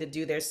ask me to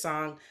do their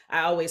song,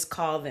 I always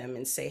call them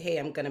and say, hey,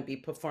 I'm going to be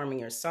performing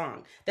your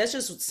song. That's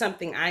just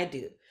something I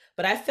do.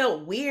 But I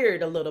felt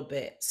weird a little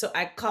bit. So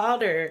I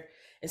called her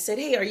and said,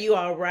 hey, are you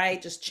all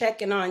right? Just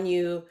checking on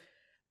you.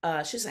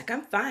 She's like,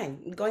 I'm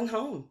fine. I'm going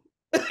home.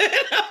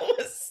 I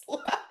was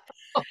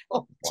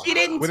like, she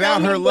didn't without tell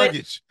me her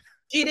luggage.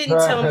 She didn't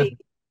tell me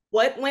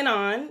what went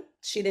on.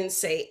 She didn't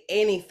say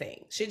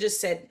anything. She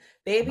just said,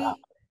 baby,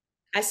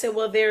 I said,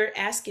 well, they're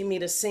asking me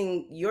to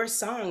sing your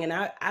song, and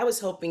I was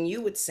hoping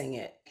you would sing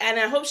it. And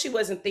I hope she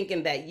wasn't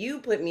thinking that you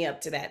put me up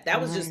to that. That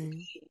was just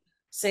me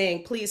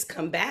saying, please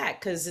come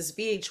back, because it's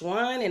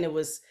VH1, and it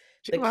was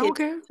the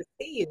kids to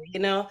see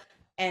you,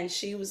 And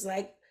she was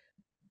like,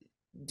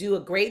 do a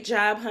great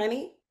job,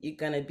 honey. You're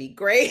going to be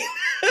great.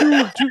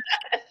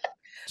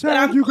 But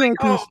I'm going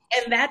home.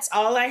 And that's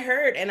all I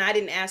heard. And I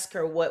didn't ask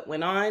her what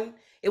went on.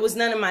 It was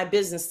none of my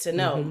business to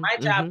know. My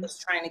job was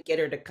trying to get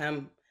her to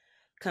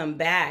come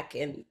back,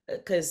 and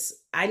because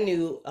I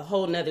knew a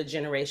whole nother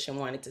generation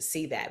wanted to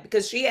see that,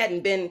 because she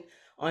hadn't been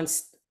on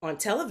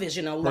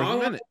television a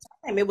long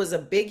time. It was a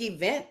big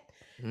event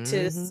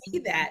to see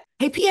that.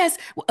 Hey, P.S.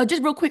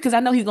 Just real quick, because I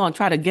know he's going to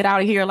try to get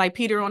out of here like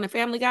Peter on the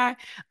Family Guy.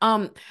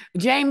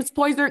 James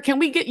Poyser, can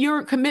we get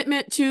your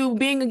commitment to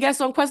being a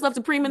guest on Questlove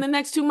Supreme in the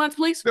next 2 months,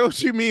 please?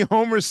 Don't you mean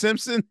Homer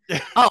Simpson?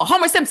 Oh,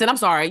 Homer Simpson. I'm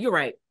sorry. You're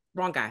right.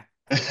 Wrong guy.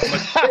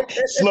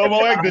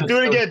 Slow-mo exit. Do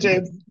it again,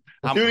 James.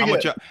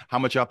 How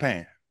much y'all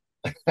paying?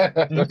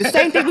 The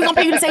same thing. We're going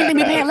to pay you the same thing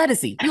we paying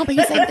Ledisi. We're going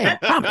to pay you the same thing.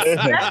 Promise.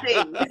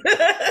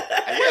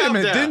 Wait a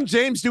minute. Didn't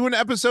James do an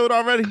episode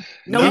already?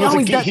 No,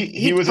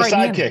 he was a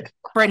sidekick.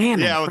 Fred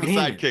Hammond. Yeah, I was a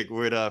sidekick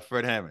with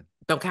Fred Hammond.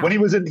 When he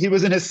was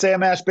in his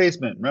Sam Ash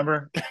basement,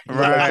 remember?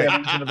 Right.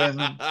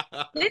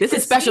 This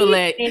is special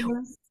ed. We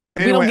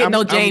don't get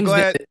no James.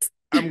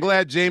 I'm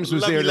glad James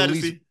was there. At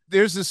least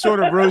there's this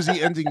sort of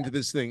rosy ending to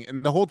this thing.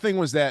 And the whole thing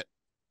was that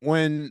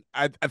when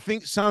I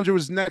think Sandra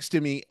was next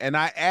to me, and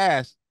I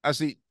asked, I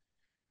see,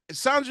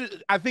 Sandra,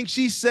 I think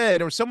she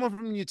said, or someone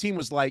from your team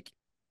was like,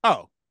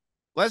 oh,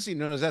 Leslie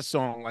knows that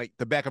song like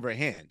the back of her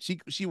hand.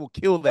 She will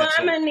kill that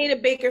song. I'm an Anita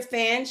Baker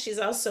fan. She's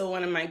also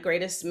one of my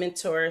greatest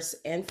mentors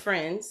and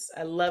friends.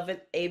 I love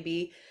it,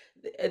 AB.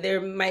 There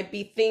might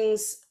be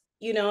things,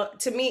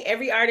 to me,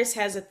 every artist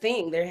has a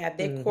thing. They have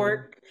their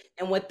quirk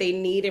and what they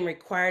need and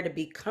require to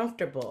be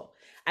comfortable.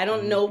 I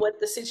don't know what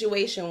the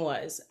situation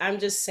was. I'm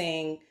just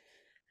saying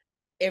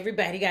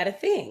everybody got a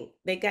thing.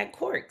 They got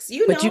quirks.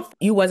 But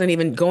you wasn't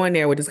even going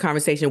there with this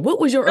conversation. What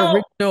was your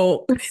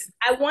original?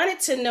 I wanted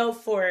to know,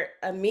 for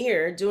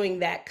Ahmir doing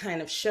that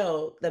kind of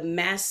show,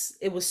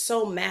 it was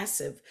so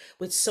massive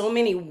with so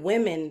many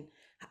women,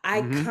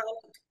 iconic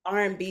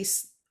R&B,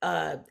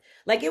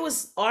 like it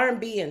was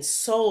R&B and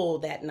soul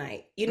that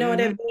night. You know what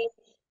I mean?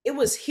 It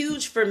was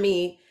huge for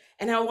me.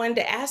 And I wanted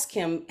to ask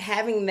him,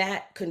 having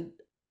that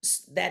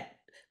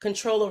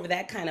control over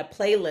that kind of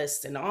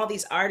playlist and all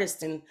these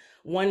artists in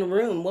one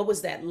room, what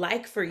was that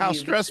like for you? How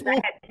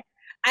stressful?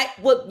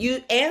 Well,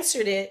 you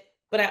answered it,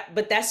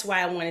 but that's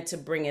why I wanted to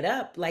bring it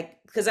up,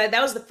 like, because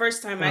that was the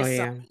first time I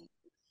saw him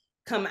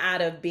come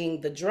out of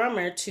being the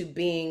drummer to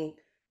being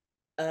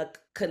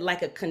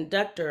like a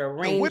conductor, a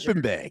ranger, a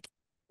whipping bag.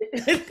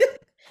 You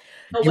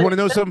want to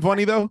know something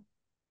funny though?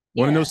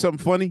 Want to know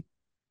something funny?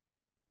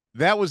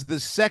 That was the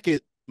second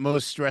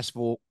most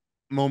stressful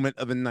moment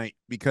of the night,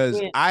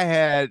 because I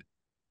had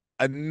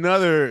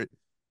another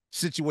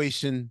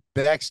situation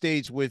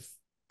backstage with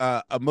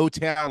a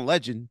Motown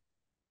legend,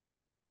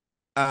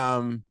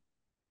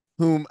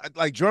 whom,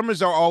 like,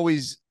 drummers are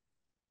always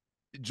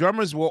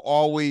drummers will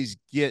always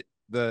get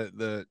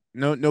the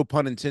no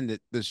pun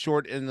intended, the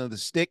short end of the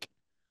stick.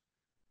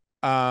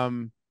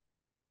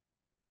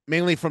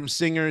 Mainly from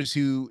singers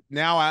who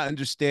now I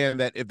understand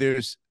that if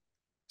there's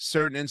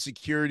certain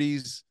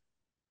insecurities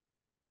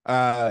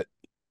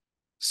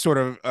sort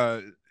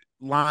of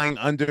lying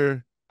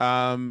under,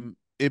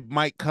 it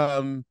might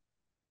come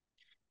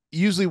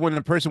usually when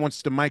a person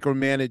wants to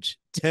micromanage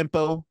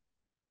tempo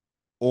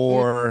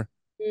or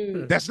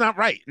that's not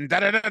right.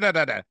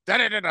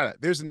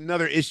 There's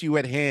another issue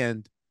at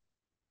hand,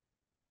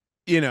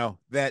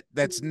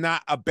 that's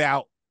not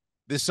about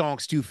this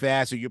song's too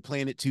fast or you're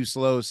playing it too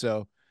slow.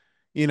 So,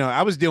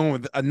 I was dealing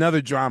with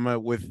another drama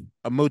with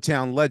a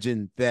Motown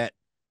legend that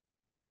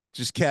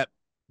just kept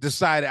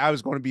decided I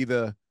was going to be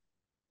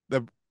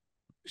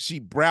she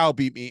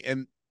browbeat me,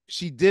 and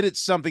she did it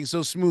something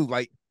so smooth.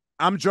 Like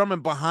I'm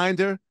drumming behind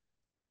her,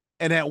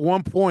 and at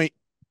one point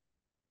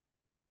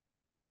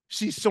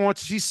she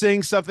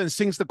sings something,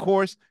 sings the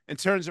chorus, and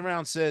turns around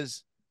and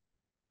says,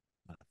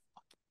 "I'm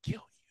gonna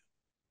kill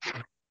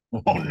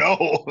you." Oh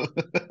no.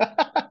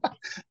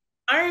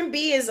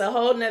 R&B is a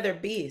whole nother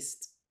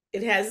beast.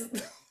 It has,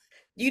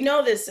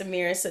 this,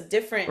 Ahmir. It's a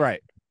different.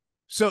 Right.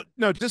 So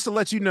no, just to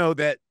let you know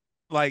that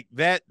like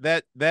that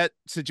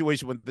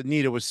situation with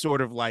Anita was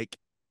sort of like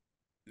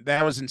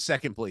that was in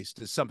second place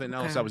to something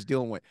else I was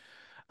dealing with.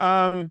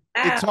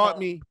 It taught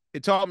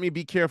me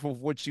be careful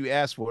of what you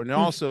ask for. And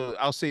also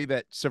I'll say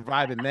that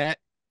surviving that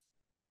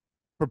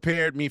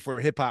prepared me for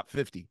Hip Hop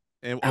 50.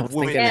 And I was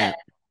thinking that.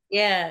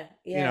 Yeah.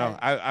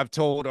 I've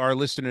told our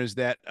listeners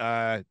that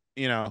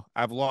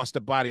I've lost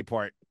a body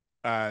part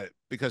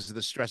because of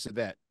the stress of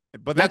that.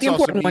 But that's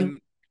also me.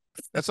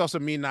 That's also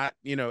me not,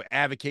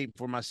 advocating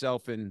for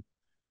myself and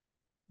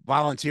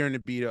volunteering to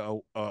be a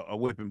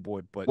whipping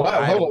boy. But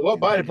what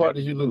body part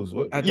did you lose?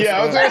 I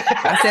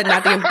said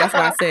not the. That's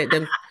why I said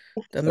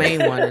the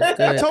main one is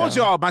good. I told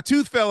y'all my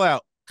tooth fell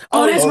out.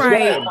 Oh, that's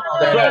right.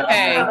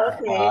 Okay.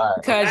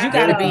 Because you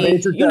gotta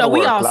be,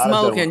 we all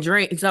smoke and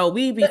drink, so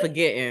we be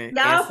forgetting.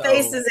 Y'all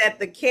faces at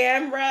the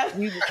camera.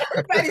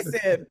 Everybody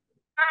said.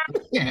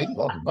 We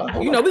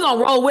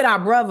gonna roll with our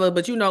brother,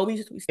 but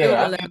we still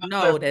gonna let him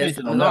know that it's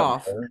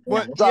off.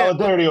 But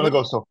solidarity only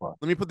goes so far.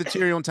 Let me put the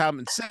cherry on top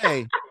and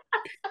say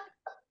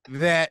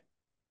that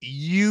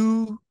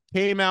you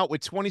came out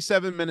with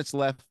 27 minutes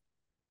left.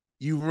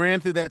 You ran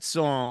through that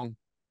song,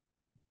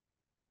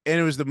 and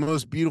it was the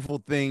most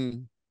beautiful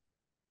thing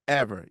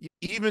ever,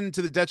 even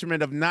to the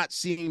detriment of not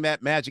seeing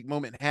that magic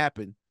moment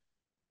happen.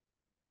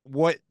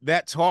 What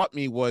that taught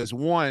me was,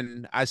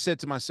 one, I said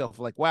to myself,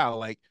 like, wow,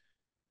 like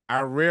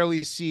I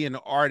rarely see an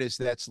artist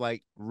that's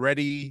like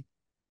ready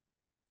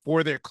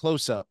for their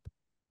close-up.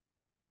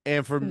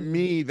 And for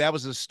me, that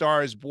was a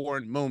Star is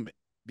Born moment,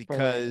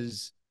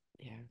 because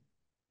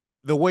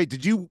the way,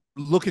 did you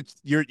look at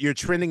your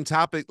trending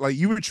topic? Like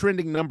you were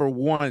trending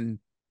 #1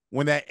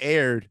 when that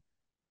aired.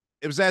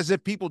 It was as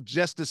if people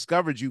just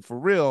discovered you for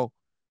real.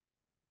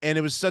 And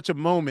it was such a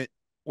moment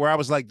where I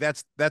was like,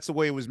 that's the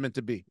way it was meant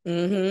to be.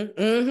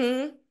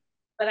 But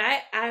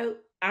I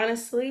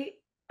honestly,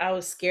 I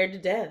was scared to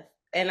death.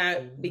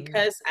 And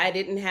because I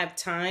didn't have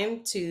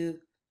time to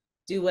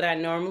do what I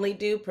normally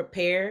do,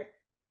 prepare.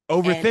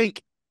 Overthink.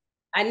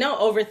 I know,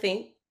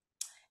 overthink.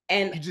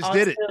 And you just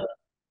did it.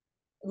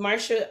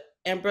 Marsha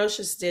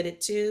Ambrosius did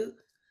it too.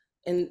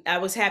 And I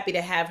was happy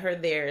to have her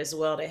there as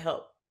well to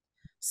help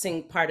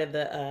sing part of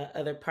the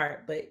other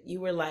part. But you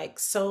were like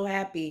so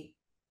happy.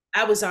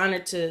 I was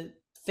honored to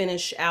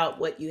finish out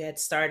what you had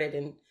started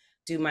and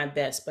do my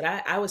best. But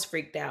I was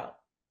freaked out.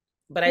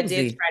 But I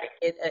did try to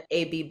get an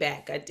AB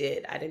back. I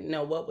did. I didn't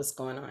know what was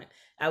going on.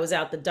 I was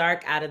out the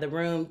dark, out of the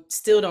room.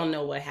 Still don't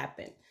know what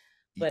happened.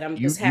 But I'm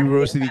just happy. You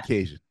rose to the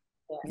occasion.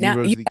 Now,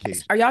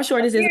 are y'all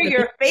sure this isn't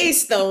your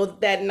face though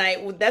that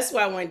night? That's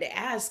why I wanted to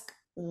ask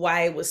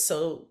why it was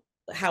so.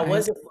 How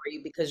was it for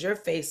you? Because your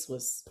face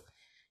was,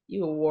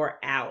 you were wore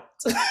out.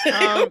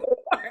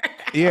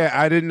 Yeah,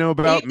 I didn't know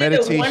about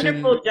meditation. You did a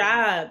wonderful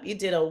job. You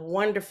did a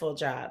wonderful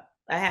job.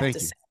 I have to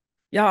say.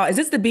 Y'all, is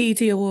this the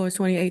BET Awards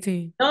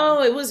 2018?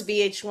 No, it was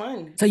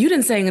VH1. So you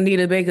didn't sing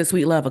Anita Baker's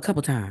Sweet Love a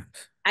couple times.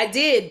 I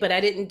did, but I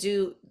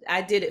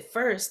did it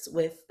first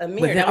with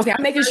Ahmir. Okay,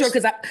 I'm making sure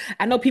because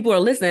I know people are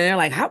listening. They're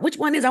like, which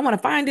one is? I want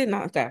to find it.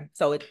 Okay,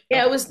 so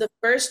it was the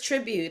first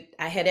tribute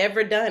I had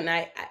ever done.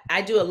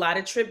 I do a lot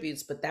of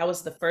tributes, but that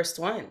was the first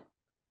one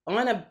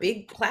on a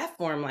big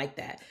platform like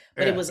that.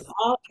 But it was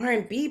all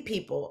R&B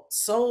people,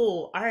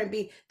 soul,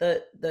 R&B.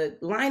 The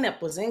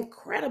lineup was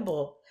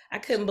incredible. I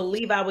couldn't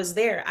believe I was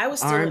there. I was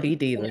still R&B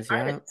divas,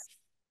 yeah.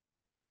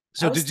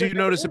 So did you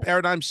notice a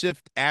paradigm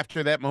shift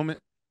after that moment?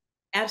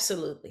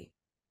 Absolutely.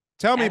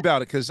 Tell me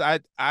about it, because I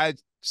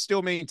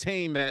still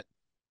maintain that,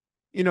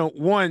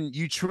 one,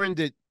 you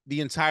trended the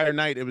entire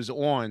night it was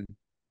on,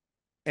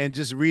 and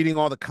just reading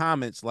all the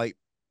comments, like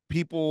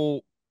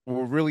people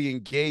were really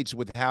engaged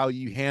with how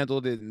you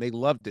handled it and they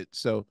loved it.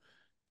 So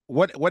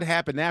what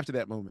happened after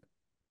that moment?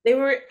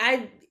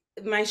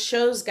 My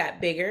shows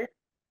got bigger.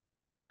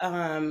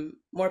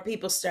 More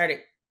people started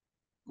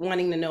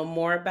wanting to know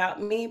more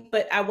about me,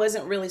 but I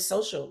wasn't really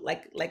social.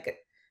 Like I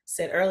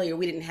said earlier,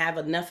 we didn't have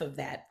enough of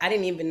that. I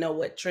didn't even know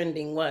what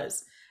trending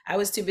was. I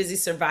was too busy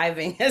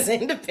surviving as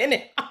an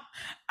independent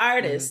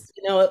artist,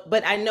 you know,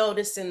 but I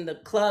noticed in the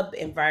club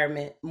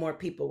environment, more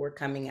people were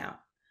coming out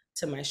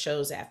to my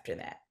shows after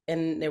that.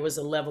 And there was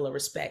a level of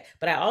respect.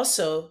 But I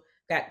also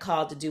got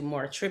called to do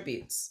more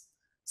tributes.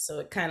 So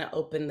it kind of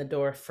opened the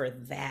door for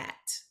that,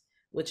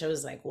 which I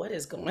was like, what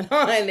is going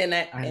on? And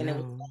it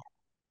was that.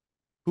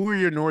 Who are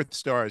your North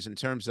Stars in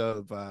terms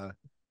of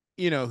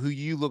you know, who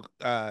you look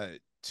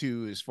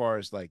to as far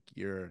as like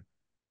your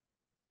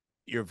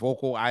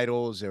vocal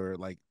idols, or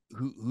like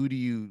who do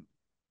you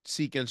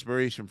seek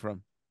inspiration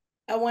from?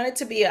 I wanted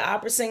to be an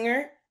opera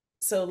singer.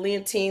 So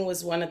Leontine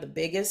was one of the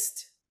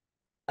biggest.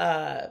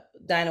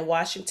 Dinah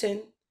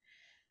Washington,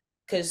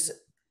 because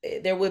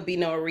there would be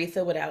no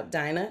Aretha without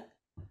Dinah.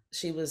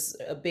 She was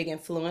a big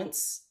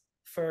influence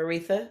for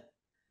Aretha.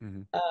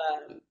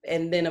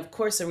 And then of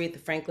course Aretha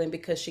Franklin,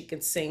 because she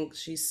could sing.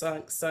 She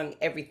sung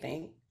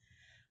everything.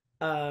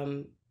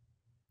 And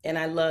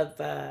I love,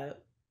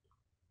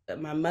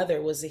 my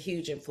mother was a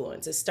huge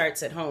influence. It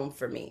starts at home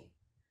for me.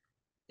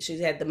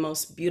 She had the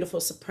most beautiful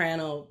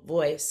soprano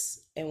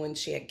voice, and when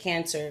she had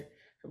cancer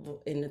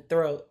in the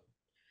throat,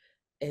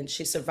 and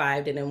she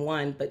survived it and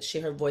won, but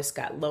her voice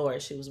got lower.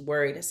 She was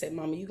worried. I said,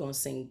 Mama, you could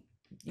sing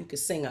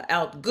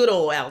a good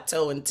old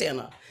alto and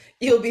tenor.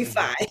 You'll be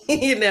fine,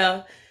 you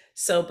know?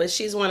 So, but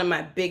she's one of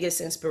my biggest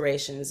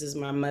inspirations, is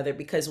my mother,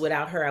 because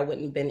without her, I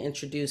wouldn't have been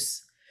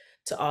introduced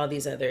to all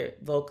these other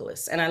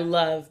vocalists. And I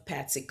love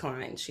Patsy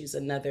Cline. She's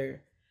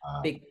another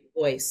big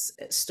voice,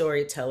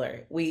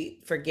 storyteller.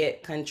 We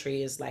forget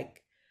country is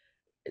like,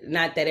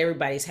 not that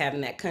everybody's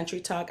having that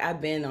country talk.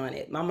 I've been on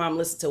it. My mom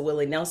listened to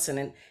Willie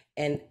Nelson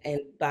and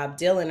Bob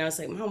Dylan. I was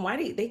like, Mom,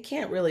 they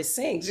can't really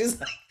sing? She's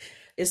like,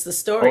 it's the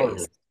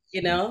stories,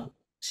 you know?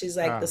 She's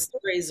like, the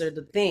stories are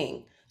the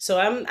thing. So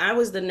I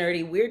was the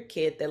nerdy weird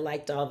kid that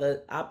liked all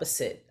the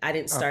opposite. I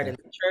didn't start in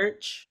the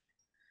church.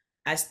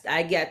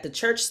 I got the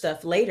church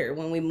stuff later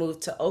when we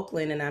moved to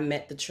Oakland, and I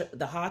met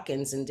the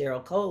Hawkins and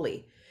Daryl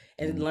Coley,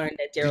 and learned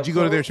that Daryl. Did you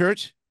go to their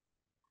church?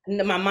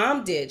 No, my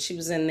mom did. She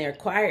was in their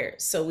choir,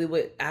 so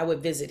I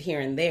would visit here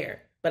and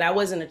there. But I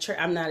wasn't a church.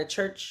 I'm not a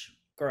church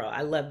girl.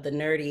 I love the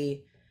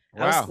nerdy.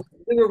 Wow.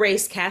 We were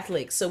raised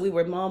Catholic, so we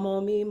were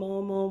momo me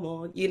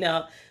momo. You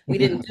know, we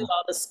didn't do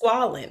all the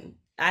squalling.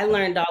 I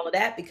learned all of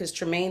that because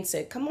Tremaine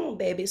said, "Come on,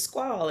 baby,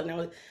 squall."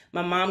 And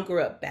my mom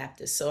grew up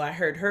Baptist, so I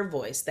heard her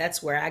voice.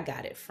 That's where I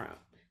got it from.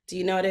 Do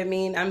you know what I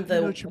mean? I'm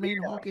the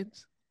Tremaine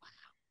Hawkins.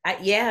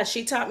 Yeah,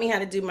 she taught me how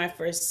to do my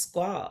first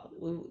squall.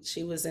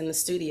 She was in the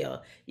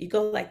studio. You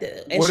go like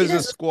that. What is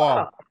a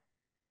squall?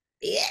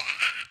 Yeah,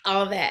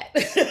 all that.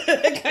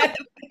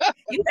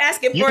 You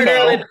asking for it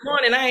early in the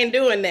morning. I ain't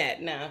doing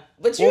that now.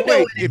 But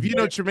if you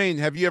know Tremaine,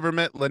 have you ever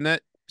met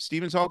Lynette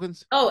Stevens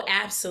Hawkins? Oh,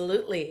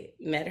 absolutely.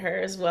 Met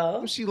her as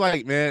well. What's she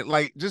like, man?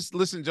 Like, just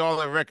listen to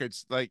all her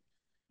records. Like,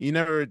 you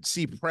never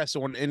see press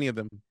on any of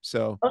them.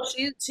 So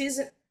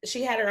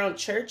she had her own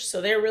church,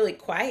 so they're really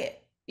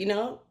quiet, you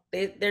know?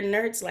 They're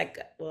nerds like,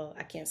 well,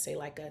 I can't say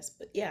like us,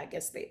 but yeah, I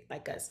guess they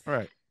like us. All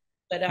right.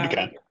 But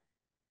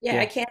yeah,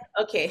 I can't.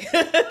 Okay.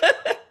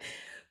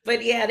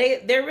 But yeah,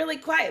 they're really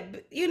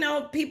quiet. You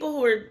know, people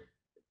who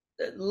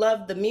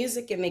love the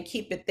music and they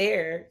keep it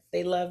there.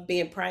 They love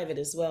being private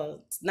as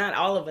well. Not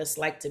all of us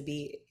like to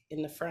be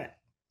in the front.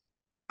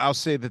 I'll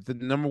say that the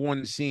number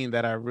one scene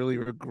that I really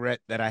regret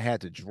that I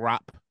had to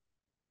drop.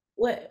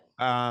 What?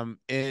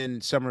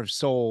 In Summer of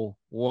Soul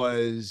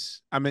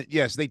was, I mean,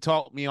 yes, they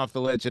talked me off the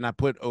ledge and I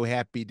put Oh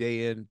Happy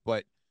Day in,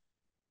 but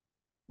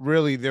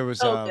really there was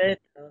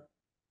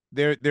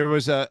there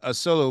was a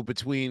solo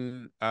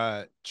between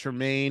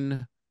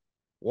Tremaine,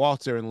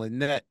 Walter, and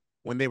Lynette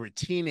when they were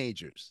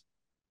teenagers.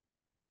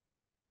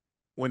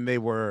 When they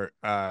were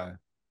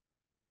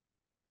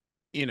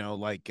you know,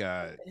 like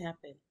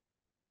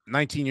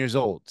 19 years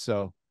old.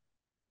 So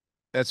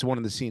that's one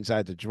of the scenes I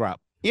had to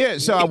drop. Yeah,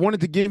 so I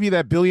wanted to give you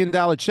that $1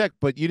 billion check,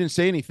 but you didn't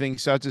say anything,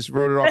 so I just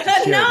wrote it off.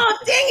 No,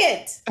 dang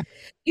it.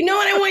 You know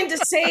what I wanted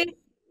to say?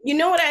 You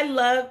know what I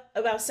love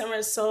about Summer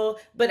of Soul?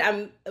 But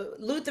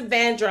Luther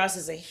Vandross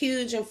is a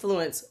huge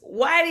influence.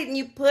 Why didn't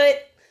you put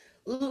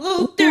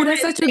Luther? Oh,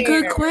 that's such a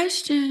good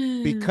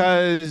question.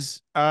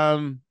 Because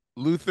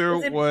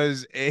Luther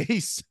was an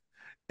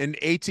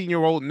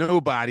 18-year-old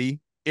nobody,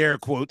 air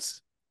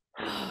quotes.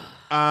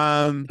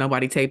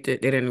 Nobody taped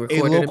it. They didn't record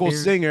it. A local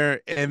singer,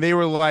 and they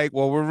were like,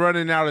 "Well, we're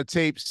running out of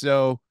tapes,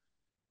 so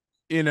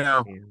you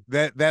know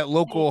that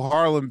local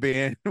Harlem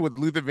band with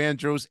Luther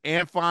Vandross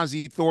and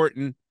Fonzie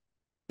Thornton,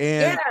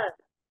 and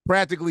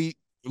practically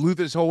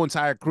Luther's whole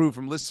entire crew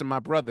from Listen to My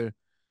Brother."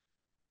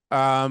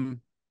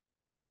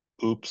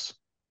 Oops.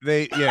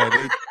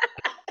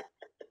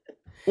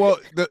 Well,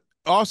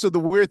 the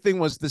weird thing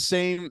was the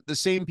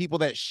same people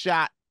that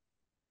shot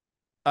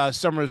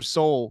Summer of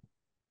Soul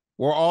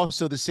were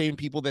also the same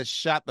people that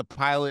shot the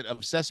pilot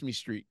of Sesame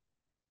Street.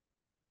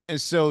 And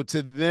so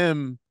to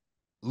them,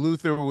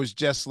 Luther was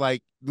just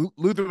like,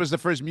 Luther was the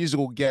first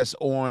musical guest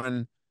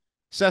on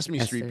Sesame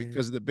Yes, Street sir.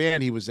 because of the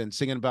band he was in,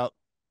 singing about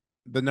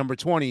the number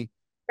 20.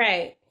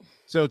 Right.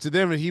 So to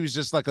them, he was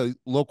just like a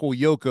local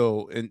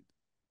Yoko and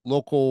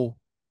local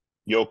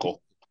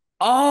Yokel.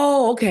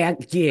 Oh, okay.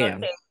 Yeah.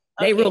 Okay.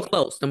 They real Okay.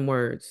 close, them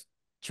words.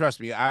 Trust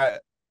me, I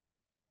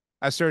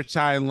searched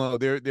high and low.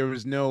 There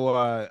was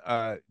no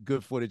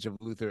good footage of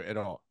Luther at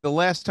all. The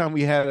last time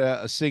we had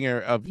a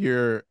singer of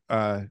your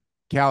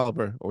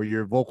caliber or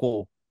your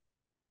vocal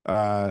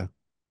uh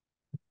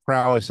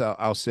prowess,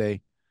 I'll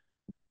say,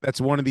 that's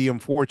one of the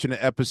unfortunate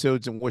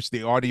episodes in which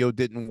the audio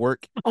didn't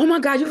work. Oh my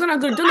God, you're gonna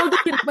go. Don't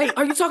do it. Wait,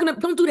 are you talking?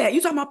 Don't do that.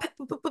 You talking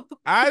about?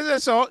 I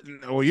that's all.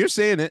 Well, you're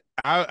saying it.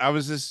 I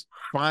was just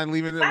fine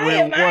leaving it Why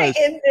where am it I was.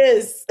 in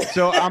this?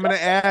 So I'm gonna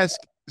ask.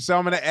 So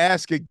I'm gonna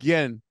ask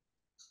again.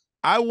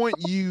 I want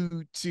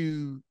you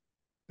to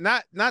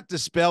not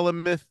dispel a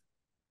myth,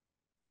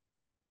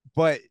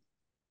 but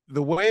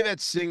the way that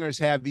singers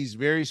have these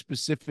very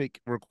specific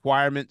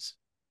requirements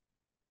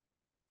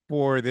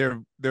for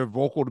their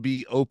vocal to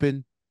be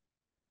open.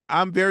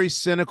 I'm very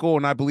cynical,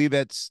 and I believe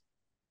that's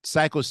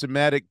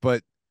psychosomatic,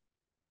 but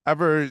I've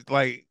heard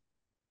like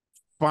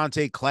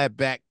Fonte clap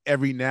back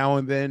every now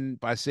and then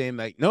by saying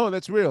like, no,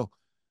 that's real.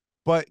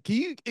 But can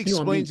you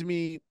explain to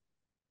me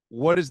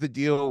what is the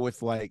deal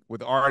with like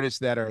with artists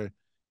that are,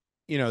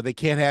 they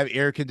can't have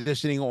air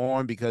conditioning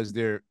on because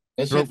their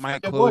throat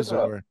might close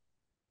or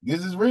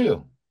this is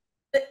real.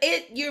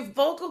 Your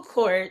vocal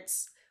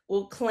cords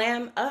will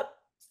clam up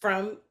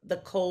from the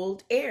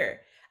cold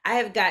air. I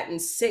have gotten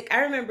sick. I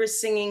remember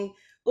singing,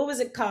 what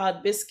was it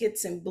called?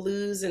 Biscuits and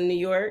Blues in New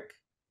York,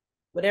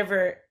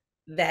 whatever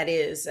that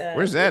is.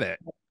 Where's that at?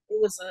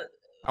 It was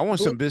I want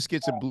some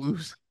biscuits and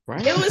blues.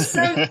 Right. It was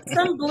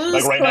some blues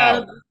Like right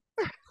club,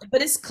 now.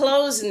 but it's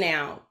closed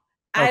now.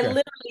 I Okay.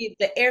 literally,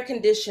 the air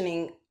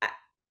conditioning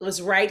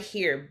was right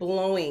here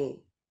blowing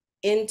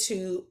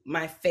into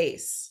my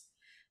face.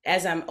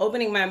 As I'm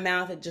opening my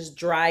mouth, it just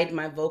dried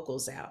my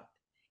vocals out.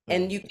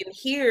 And you can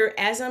hear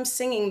as I'm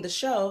singing the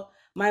show,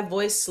 my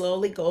voice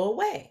slowly go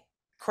away,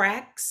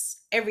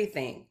 cracks,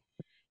 everything.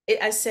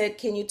 I said,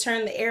 can you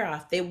turn the air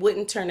off? They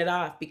wouldn't turn it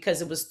off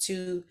because it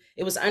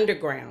was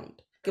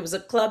underground. It was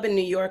a club in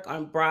New York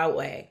on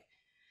Broadway,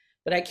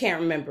 but I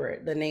can't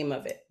remember the name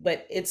of it,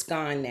 but it's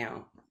gone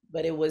now.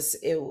 But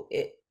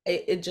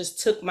it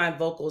just took my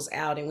vocals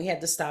out and we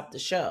had to stop the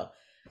show.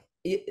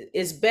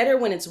 It's better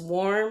when it's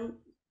warm.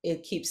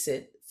 It keeps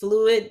it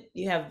fluid.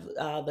 You have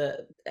I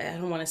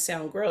don't want to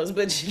sound gross,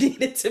 but you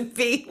need it to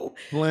be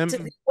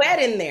wet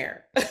in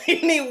there.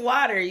 You need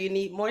water, you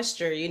need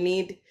moisture, you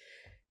need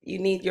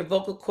your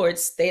vocal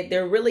cords.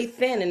 They're really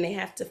thin and they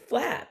have to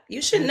flap.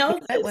 You should know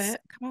this.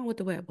 Wet. Come on with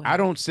the wet. I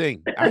don't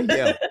sing. I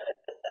yell.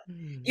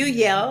 You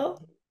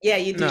yell? Yeah,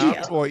 you do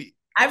yell. Boy,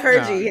 I've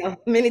heard you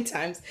yell many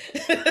times.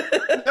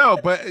 No,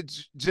 but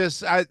it's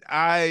just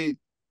I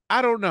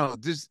don't know.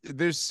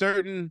 There's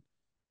certain.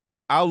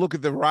 I'll look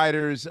at the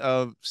writers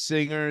of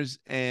singers,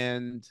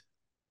 and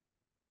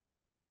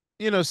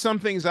some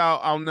things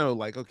I'll know.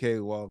 Like, okay,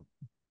 well,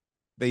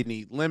 they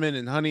need lemon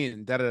and honey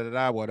and da da da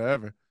da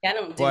whatever. I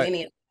don't do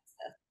any of that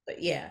stuff,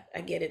 but yeah, I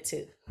get it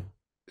too.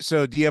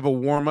 So, do you have a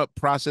warm up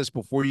process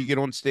before you get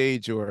on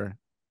stage, or?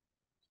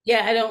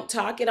 Yeah, I don't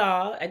talk at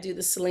all. I do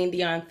the Celine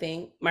Dion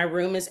thing. My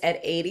room is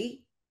at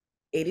 80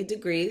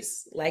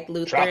 degrees, like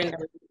Luther and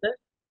Aretha.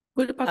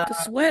 What about the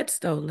sweats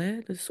though,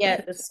 Led?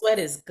 Yeah, the sweat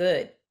is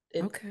good.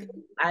 Okay.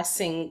 I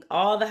sing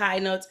all the high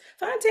notes.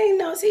 Fontaine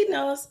knows, he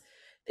knows.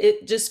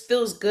 It just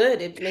feels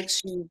good. It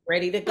makes you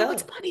ready to go. Oh,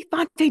 it's funny.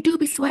 Fonte do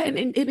be sweating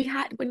and it be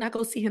hot when I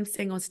go see him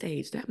sing on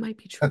stage. That might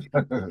be true.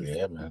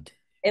 Yeah, man.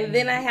 And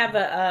then I have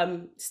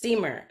a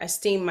steamer. I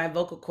steam my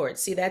vocal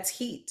cords. See, that's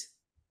heat.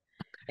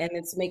 And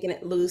it's making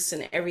it loose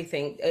and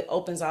everything. It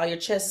opens all your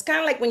chest. It's kind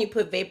of like when you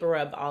put vapor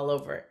rub all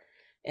over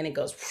and it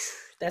goes, whoosh.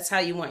 That's how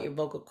you want your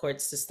vocal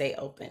cords to stay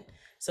open.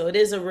 So it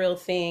is a real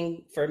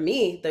thing for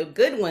me. The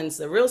good ones,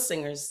 the real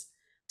singers,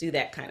 do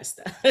that kind of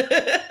stuff.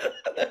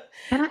 The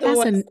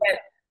ones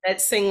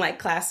that sing like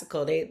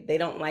classical, they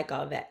don't like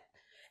all that.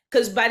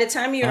 Because by the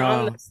time you're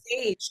on the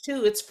stage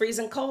too, it's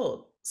freezing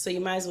cold. So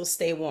you might as well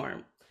stay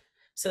warm.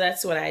 So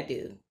that's what I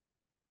do.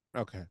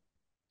 Okay.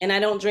 And I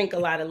don't drink a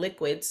lot of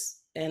liquids.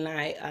 And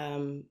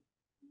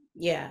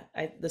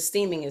the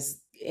steaming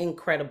is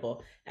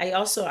incredible. I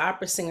also,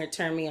 opera singer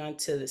turned me on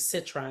to the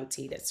citron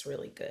tea. That's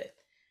really good.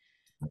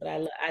 But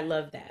I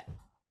love that.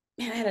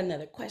 Man, I had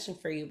another question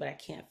for you, but I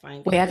can't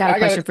find it. Wait, I got a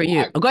question for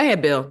you. Go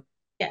ahead, Bill.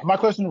 Yeah. My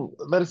question,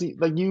 let us see,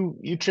 like you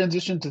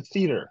transitioned to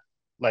theater,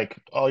 like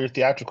all your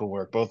theatrical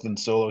work, both in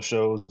solo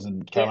shows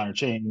and Carolina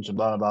Change and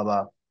blah, blah,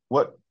 blah.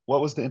 What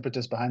was the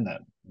impetus behind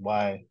that?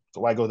 Why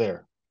go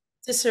there?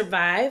 To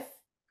survive,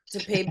 to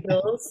pay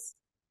bills.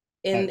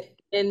 In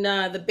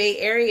the Bay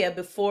Area,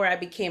 before I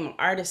became an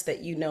artist that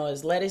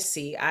as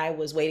Ledisi, I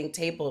was waiting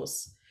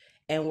tables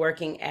and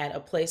working at a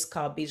place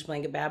called Beach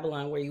Blanket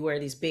Babylon, where you wear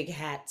these big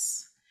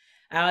hats.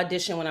 I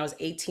auditioned when I was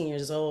 18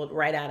 years old,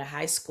 right out of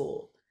high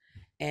school.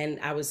 And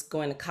I was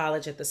going to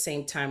college at the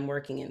same time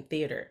working in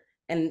theater.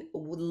 And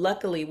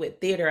luckily with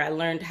theater, I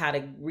learned how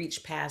to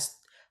reach past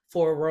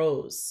 4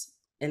 rows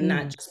and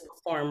not just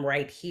perform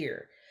right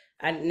here.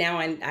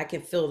 I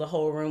can fill the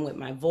whole room with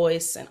my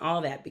voice and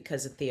all that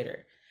because of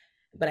theater.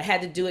 But I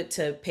had to do it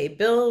to pay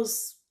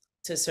bills,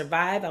 to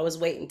survive. I was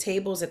waiting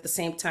tables at the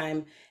same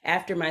time.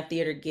 After my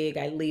theater gig,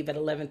 I leave at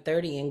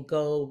 11:30 and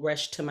go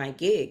rush to my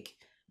gig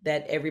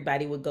that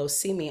everybody would go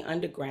see me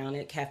underground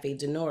at Cafe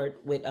du Nord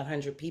with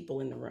 100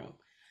 people in the room.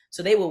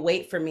 So they would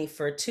wait for me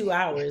for 2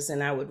 hours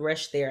and I would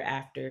rush there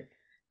after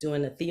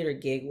doing a theater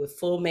gig with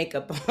full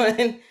makeup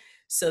on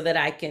so that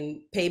I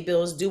can pay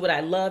bills, do what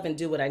I love, and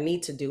do what I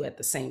need to do at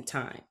the same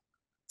time.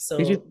 So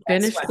did you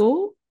finish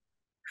school?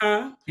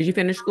 Huh? Did you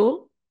finish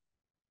school?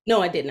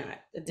 No, I did not.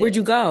 Where'd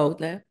you go?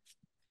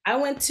 I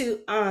went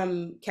to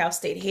Cal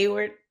State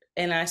Hayward,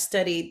 and I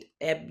studied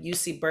at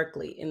UC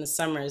Berkeley in the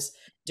summers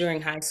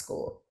during high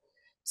school.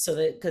 So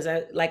that, because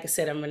like I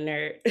said, I'm a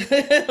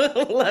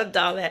nerd. Loved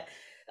all that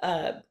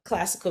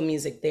classical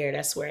music there.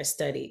 That's where I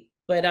studied.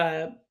 But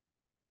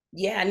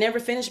yeah, I never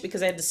finished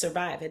because I had to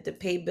survive. I had to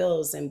pay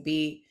bills and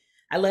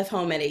I left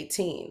home at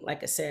 18.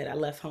 Like I said, I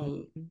left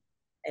home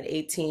at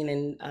 18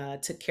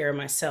 and took care of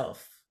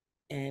myself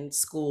and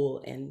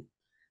school and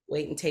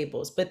waiting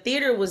tables. But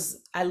theater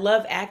I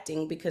love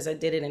acting because I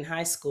did it in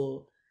high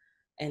school,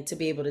 and to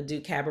be able to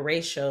do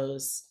cabaret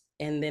shows.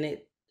 And then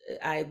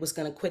I was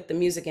going to quit the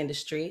music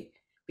industry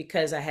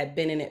because I had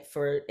been in it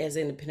as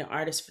an independent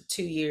artist for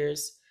 2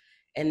 years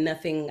and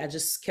I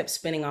just kept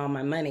spending all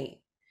my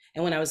money.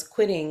 And when I was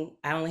quitting,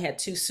 I only had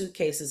 2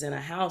 suitcases in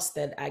a house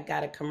that I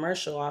got a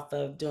commercial off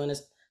of, doing a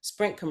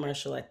Sprint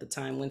commercial at the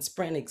time when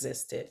Sprint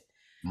existed.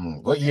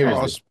 What year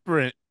is this?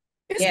 Sprint.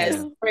 Yeah,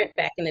 Sprint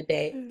back in the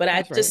day. But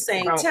I just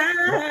sang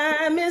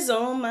 "Time is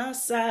on my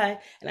side,"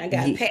 and I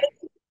got paid.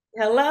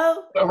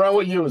 Hello? Around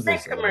what year was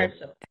this?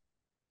 Commercial.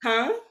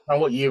 Huh?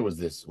 Around what year was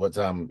this? What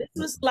time? This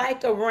was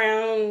like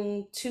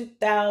around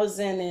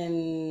 2000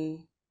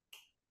 and,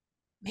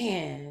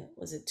 man,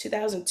 was it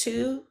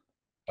 2002?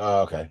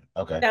 Oh, okay.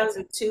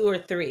 2002 or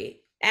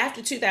 3.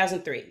 After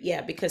 2003.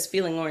 Yeah, because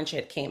Feeling Orange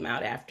had came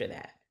out after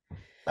that.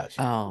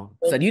 Gotcha. Oh,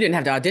 so you didn't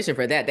have to audition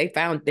for that.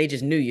 They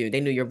just knew you. They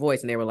knew your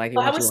voice, and they were like,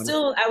 well,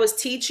 I was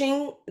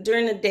teaching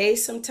during the day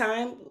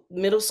sometime,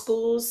 middle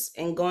schools,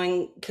 and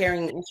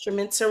carrying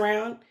instruments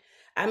around.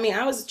 I mean,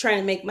 I was trying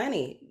to make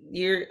money.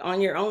 You're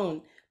on your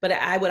own. But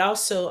I would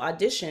also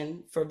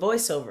audition for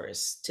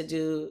voiceovers to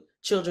do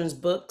children's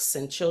books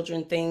and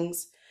children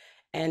things.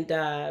 And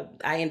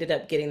I ended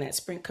up getting that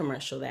Sprint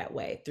commercial that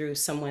way through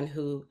someone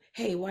who,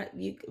 hey,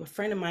 a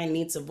friend of mine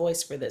needs a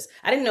voice for this.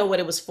 I didn't know what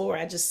it was for.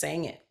 I just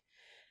sang it.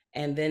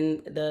 And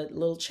then the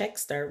little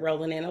checks start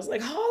rolling in. I was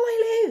like,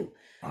 hallelujah.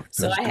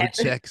 So I had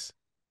checks.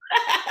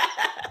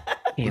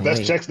 The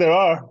best checks there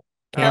are.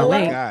 Oh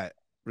my God.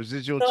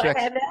 Residual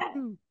checks.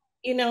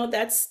 You know,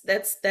 that's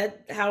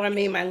how I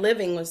made my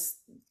living, was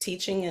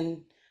teaching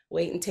and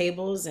waiting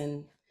tables,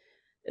 and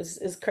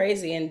it's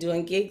crazy, and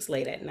doing gigs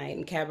late at night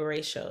and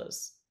cabaret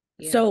shows.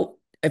 Yeah. So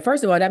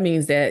first of all, that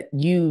means that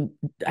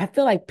I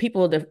feel like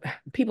people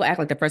act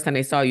like the first time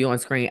they saw you on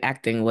screen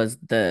acting was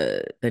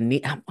I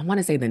want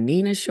to say the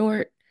Nina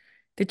short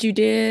that you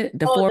did,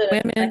 the 4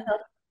 women.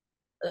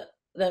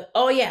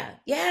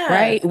 Yeah.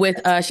 Right, with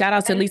shout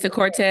out to Lisa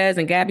Cortez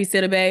and Gabby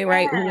Sidibe,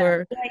 right, who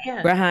were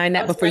behind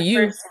that. But for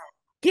you,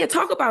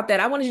 talk about that.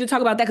 I wanted you to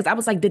talk about that because I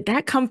was like, did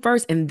that come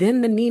first and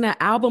then the Nina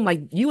album?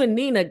 Like, you and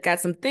Nina got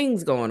some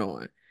things going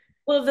on.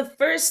 Well, the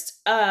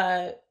first,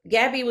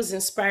 Gabby was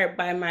inspired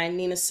by my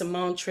Nina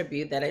Simone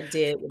tribute that I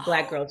did with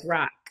Black Girls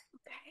Rock.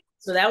 Okay.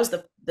 So that was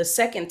the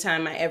second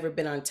time I ever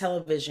been on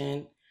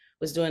television,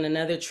 was doing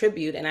another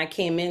tribute. And I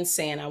came in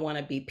saying, I want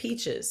to be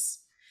Peaches.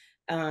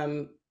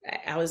 I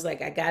was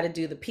like, I got to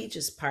do the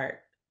Peaches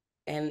part.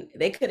 And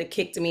they could have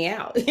kicked me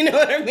out. You know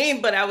what I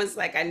mean? But I was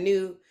like, I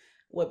knew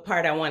what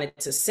part I wanted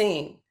to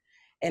sing.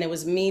 And it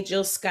was me,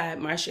 Jill Scott,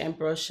 Marsha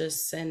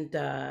Ambrosius, and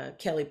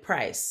Kelly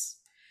Price.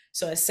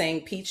 So I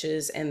sang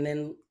Peaches, and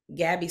then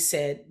Gabby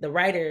said, the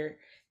writer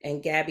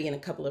and Gabby and a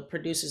couple of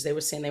producers, they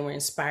were saying they were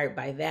inspired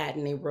by that,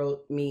 and they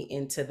wrote me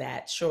into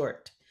that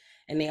short.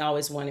 And they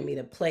always wanted me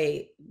to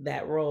play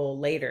that role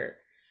later.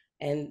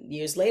 And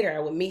years later, I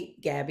would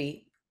meet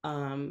Gabby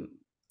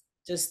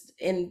just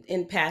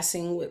in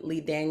passing with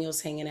Lee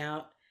Daniels hanging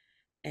out.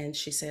 And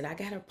she said, I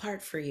got a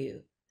part for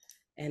you.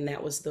 And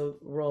that was the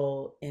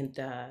role in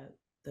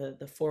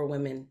the 4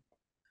 women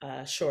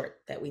short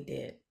that we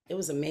did. It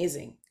was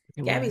amazing.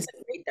 Gabby's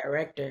a great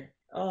director.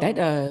 Oh.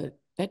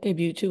 That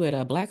debuted too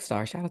at Black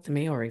Star. Shout out to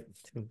Maori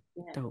too.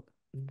 Yeah. Dope.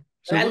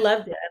 So I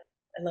loved it.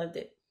 I loved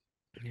it.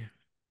 Yeah.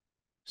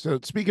 So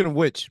speaking of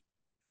which,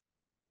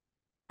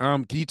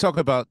 can you talk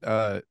about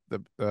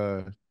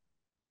the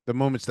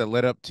moments that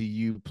led up to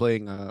you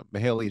playing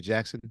Mahalia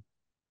Jackson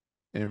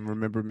and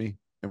Remember Me,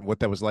 and what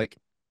that was like?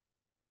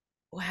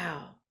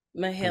 Wow.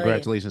 Mahalia.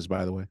 Congratulations,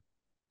 by the way.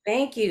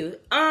 Thank you.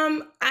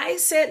 I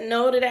said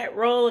no to that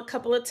role a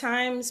couple of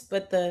times,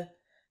 but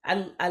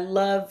I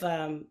love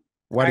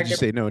why did you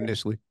say no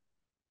initially?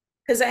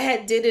 Because I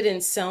did it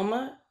in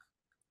Selma,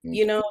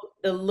 you know,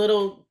 the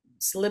little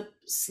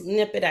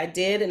snippet I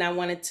did, and I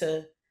wanted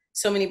to,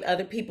 so many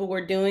other people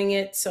were doing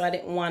it, so I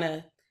didn't want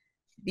to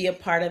be a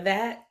part of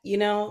that, you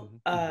know,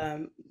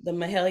 the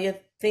Mahalia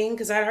thing,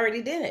 because I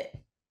already did it.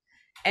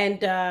 And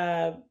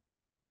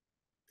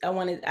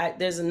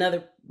there's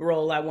another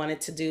role I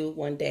wanted to do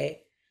one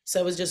day. So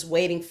I was just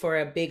waiting for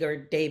a bigger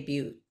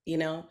debut, you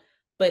know,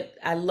 but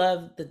I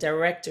love the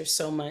director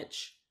so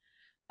much.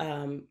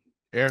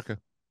 Erica,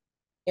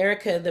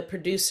 the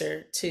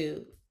producer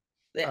too.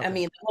 I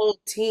mean, the whole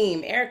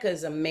team. Erica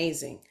is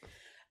amazing.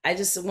 I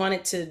just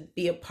wanted to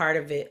be a part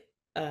of it.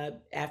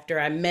 After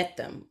I met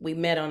them, we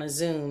met on a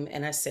Zoom,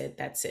 and I said,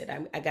 "That's it.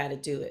 I got to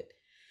do it."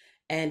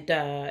 And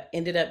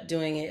ended up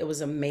doing it. It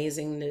was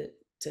amazing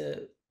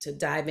to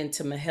dive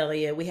into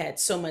Mahalia. We had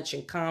so much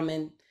in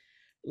common,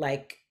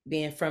 like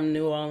being from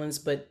New Orleans,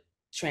 but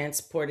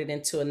transported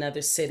into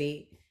another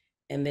city,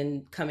 and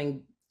then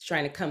trying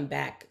to come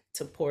back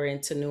to pour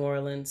into New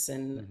Orleans.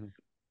 And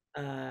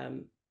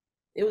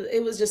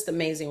it was just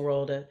amazing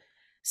role to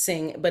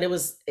sing, but it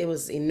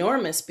was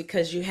enormous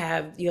because you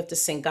have to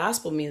sing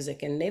gospel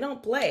music, and they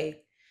don't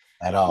play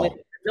at all with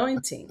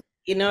anointing.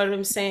 You know what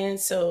I'm saying?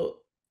 So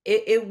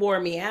it wore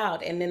me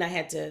out, and then I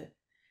had to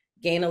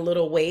gain a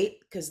little weight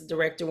because the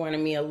director wanted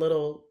me a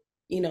little,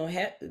 you know.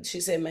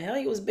 She said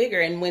Mahalia was bigger,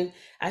 and when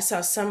I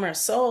saw Summer of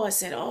Soul, I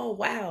said, "Oh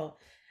wow!"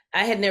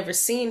 I had never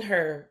seen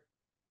her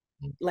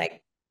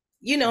like,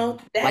 you know,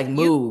 that like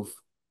move.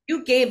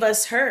 You gave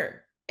us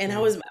her, and I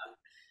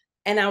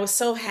was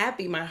so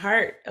happy. My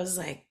heart, I was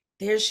like,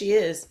 there she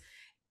is.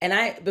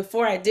 And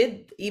before I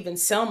did even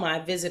Selma, I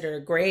visited her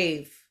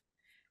grave.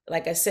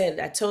 Like I said,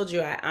 I told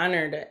you I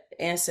honored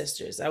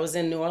ancestors. I was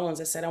in New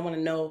Orleans. I said, I want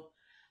to know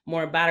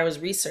more about her. I was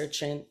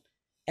researching,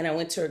 and I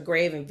went to her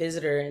grave and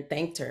visited her and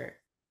thanked her.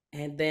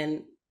 And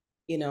then,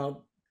 you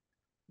know,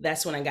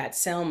 that's when I got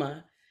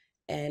Selma.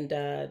 And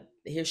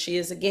here she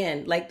is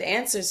again. Like the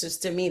ancestors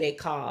to me, they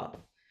call.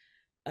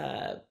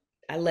 I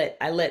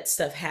let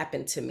stuff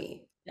happen to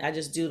me. I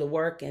just do the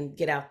work and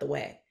get out the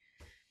way.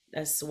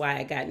 That's why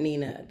I got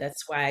Nina.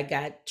 That's why I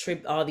got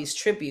all these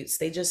tributes.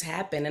 They just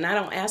happen, and I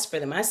don't ask for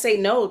them. I say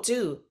no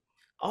too,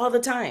 all the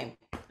time.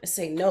 I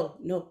say no,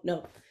 no,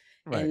 no,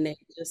 and then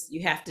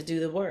you have to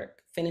do the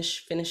work.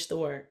 Finish the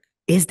work.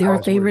 Is there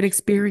a favorite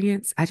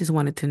experience? I just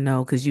wanted to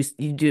know because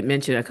you did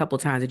mention a couple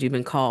times that you've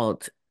been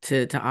called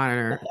to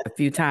honor a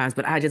few times,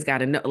 but I just got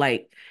to know,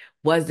 like,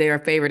 was there a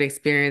favorite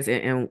experience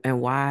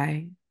and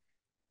why?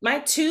 My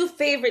two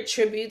favorite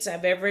tributes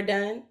I've ever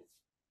done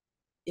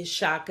is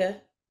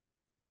Shaka,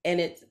 and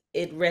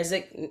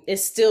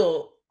it's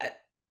still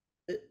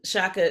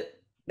Shaka.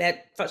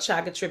 That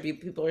Shaka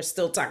tribute, people are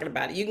still talking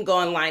about it. You can go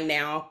online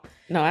now.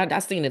 No, I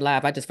seen it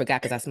live. I just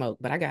forgot because I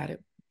smoked, but I got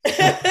it.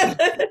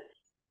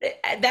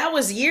 That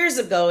was years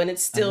ago, and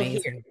it's still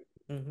amazing.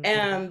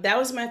 Here. That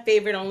was my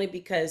favorite only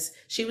because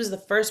she was the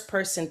first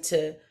person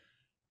to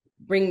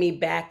bring me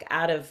back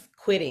out of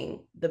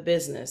quitting the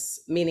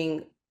business,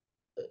 meaning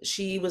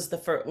she was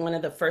one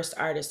of the first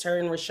artists, her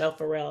and Rochelle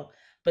Farrell,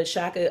 but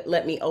Shaka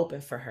let me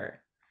open for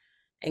her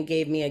and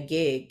gave me a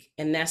gig.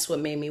 And that's what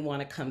made me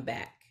want to come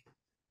back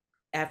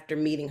after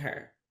meeting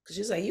her. Because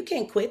she's like, you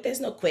can't quit.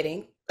 There's no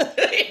quitting.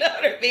 You know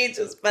what I mean?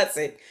 Just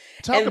fussing.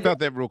 Talk about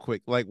that real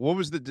quick. Like, what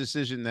was the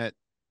decision that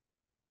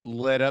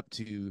led up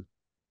to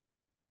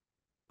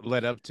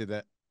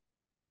that?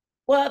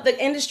 Well,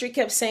 the industry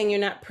kept saying, you're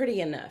not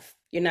pretty enough.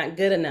 You're not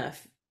good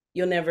enough.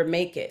 You'll never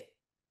make it.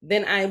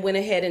 Then I went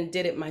ahead and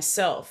did it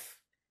myself.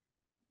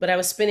 But I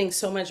was spending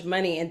so much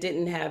money and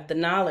didn't have the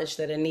knowledge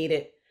that I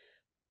needed.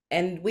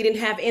 And we didn't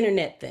have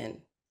internet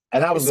then.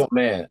 And I was going,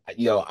 man,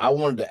 I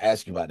wanted to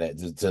ask you about that,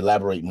 to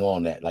elaborate more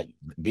on that. Like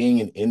being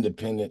an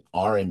independent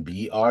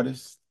R&B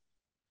artist,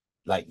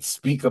 like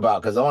speak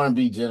about, because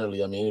R&B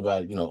generally, I mean,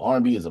 anybody,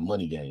 R&B is a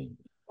money game.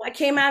 Well, I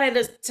came out at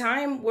a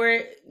time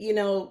where,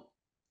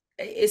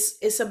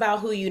 it's about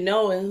who you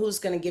know and who's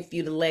going to give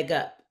you the leg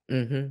up.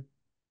 Mm-hmm.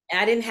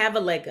 I didn't have a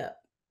leg up.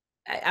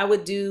 I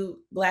would do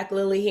Black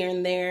Lily here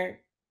and there.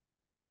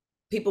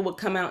 People would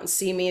come out and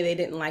see me. They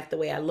didn't like the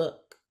way I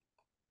look.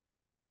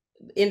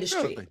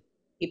 Industry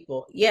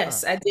people.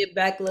 Yes, I did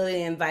Black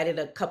Lily, invited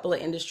a couple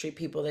of industry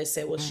people. They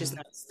said, well, she's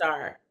not a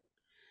star.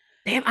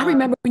 Damn, I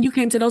remember when you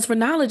came to those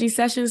phrenology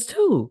sessions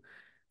too.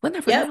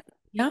 Wasn't that phrenology?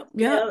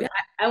 Yep.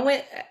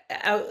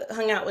 I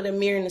hung out with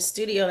Ahmir in the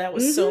studio. That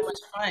was so much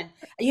fun.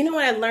 You know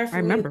what I learned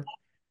from you?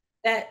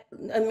 That,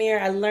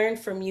 Ahmir, I learned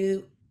from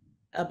you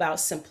about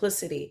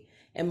simplicity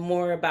and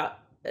more about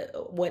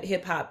what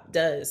hip hop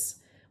does,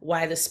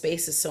 why the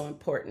space is so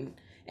important.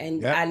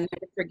 And I never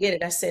forget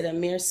it. I said,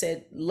 Ahmir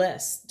said,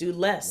 do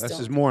less. Less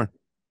is more.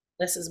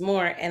 Less is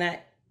more. And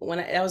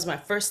that was my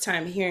first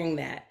time hearing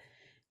that.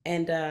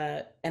 And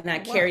I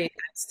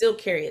still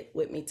carry it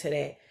with me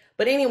today.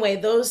 But anyway,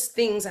 those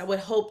things, I would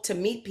hope to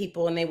meet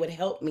people and they would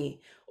help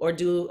me or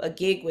do a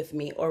gig with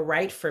me or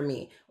write for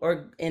me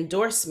or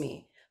endorse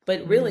me.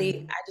 But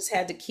really, I just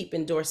had to keep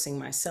endorsing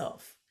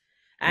myself.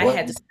 I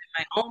had to spend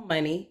my own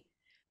money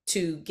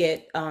to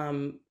get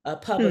a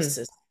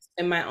publicist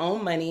and my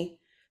own money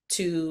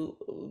to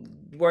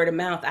word of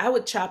mouth. I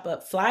would chop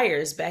up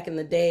flyers back in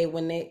the day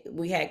when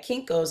we had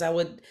Kinko's. I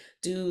would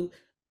do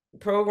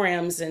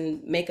programs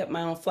and make up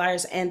my own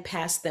flyers and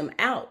pass them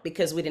out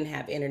because we didn't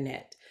have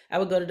internet. I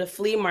would go to the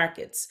flea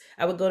markets.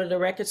 I would go to the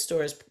record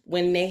stores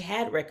when they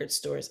had record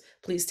stores.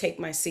 Please take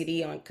my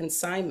CD on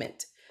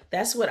consignment.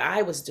 That's what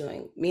I was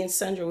doing. Me and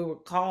Sandra, we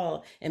would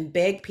call and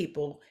beg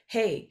people,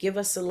 hey, give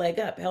us a leg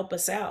up, help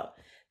us out.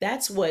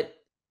 That's what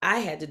I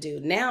had to do.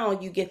 Now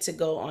you get to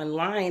go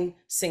online,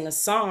 sing a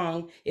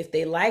song. If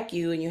they like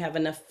you and you have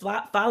enough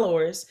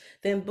followers,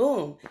 then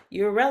boom,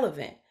 you're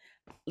relevant.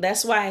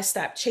 That's why I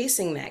stopped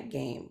chasing that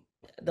game.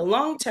 The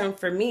long term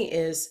for me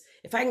is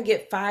if I can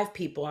get 5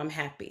 people, I'm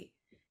happy.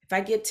 If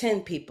I get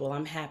 10 people,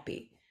 I'm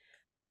happy.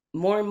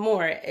 More and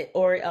more,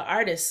 or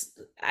artists,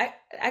 I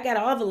got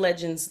all the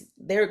legends.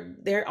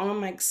 They're on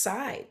my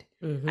side.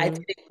 I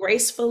did it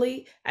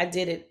gracefully. I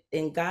did it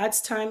in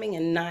God's timing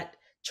and not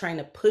trying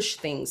to push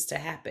things to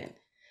happen.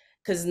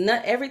 Because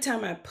not every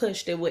time I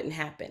pushed, it wouldn't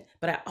happen.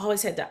 But I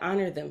always had to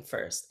honor them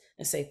first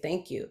and say,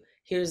 thank you.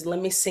 Let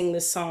me sing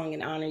this song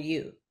and honor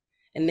you.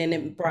 And then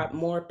it brought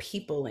more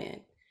people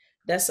in.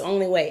 That's the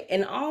only way.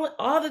 And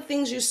all the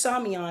things you saw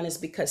me on is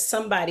because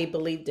somebody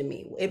believed in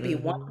me. It'd be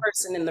one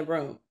person in the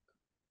room.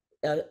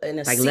 In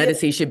a like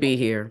Ledisi should be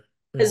here.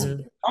 Because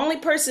the only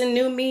person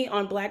knew me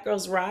on Black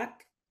Girls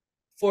Rock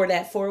for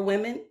that 4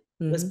 women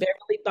was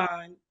Beverly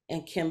Bond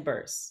and Kim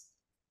Burse.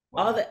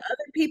 Wow. All the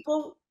other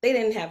people, they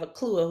didn't have a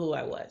clue of who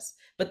I was,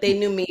 but they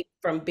knew me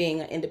from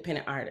being an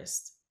independent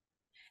artist.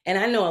 And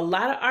I know a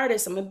lot of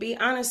artists, I'm gonna be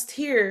honest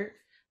here,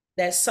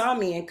 that saw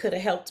me and could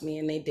have helped me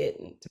and they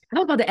didn't. I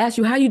was about to ask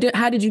you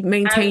how did you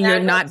maintain your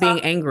not being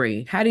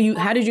angry? How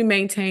did you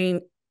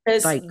maintain?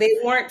 Because like, they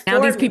weren't. Now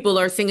these people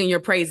are singing your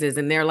praises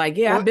and they're like,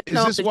 yeah, well, I've been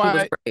told that you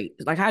was great.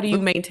 Like, how do you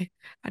maintain?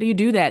 How do you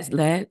do that,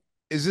 Led?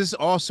 Is this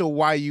also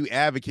why you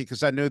advocate?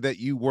 Because I know that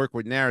you work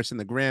with Naris and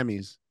the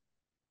Grammys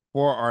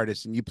for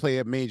artists, and you play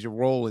a major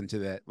role into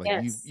that. Like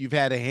yes. you've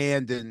had a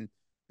hand in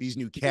these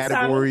new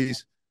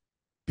categories.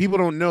 People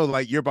don't know,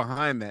 like, you're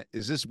behind that.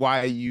 Is this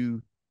why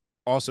you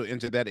also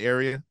entered that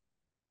area?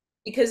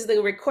 Because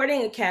the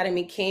Recording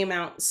Academy came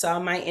out, saw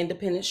my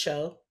independent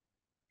show,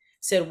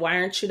 said, why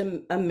aren't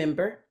you a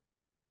member?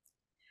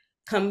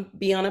 Come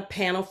be on a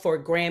panel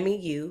for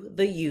Grammy U,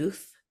 the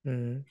youth.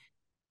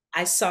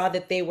 I saw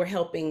that they were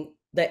helping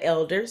the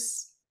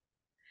elders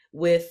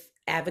with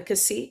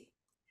advocacy,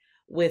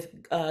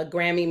 with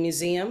Grammy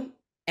Museum,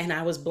 and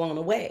I was blown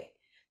away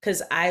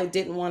because I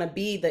didn't want to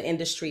be the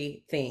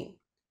industry thing.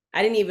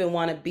 I didn't even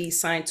want to be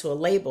signed to a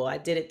label. I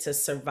did it to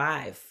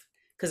survive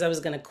because I was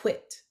going to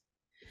quit.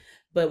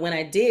 But when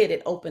I did,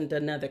 it opened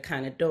another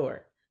kind of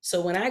door.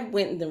 So when I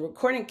went in the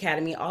Recording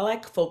Academy, all I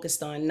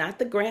focused on, not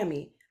the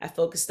Grammy, I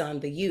focused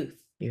on the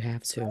youth. You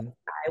have to. So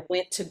I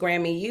went to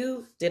Grammy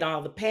U, did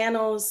all the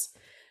panels,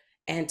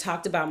 and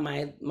talked about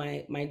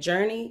my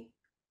journey,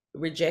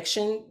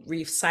 rejection,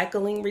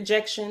 recycling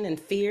rejection and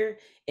fear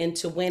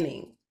into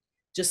winning.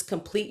 Just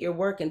complete your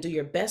work and do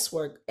your best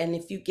work. And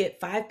if you get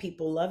 5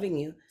 people loving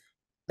you,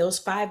 those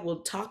 5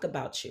 will talk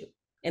about you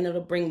and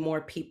it'll bring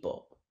more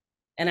people.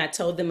 And I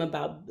told them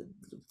about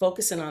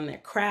focusing on their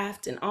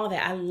craft and all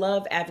that. I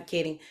love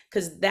advocating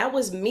because that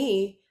was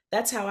me.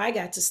 That's how I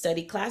got to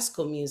study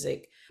classical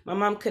music. My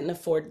mom couldn't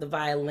afford the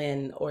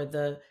violin or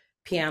the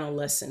piano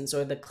lessons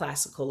or the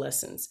classical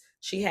lessons.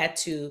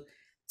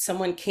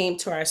 Someone came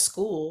to our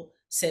school,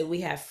 said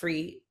we have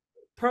free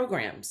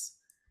programs.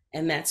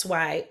 And that's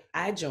why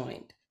I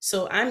joined.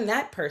 So I'm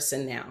that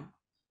person now,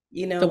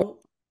 you know. So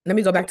let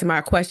me go back to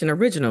my question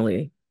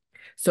originally.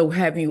 So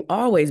have you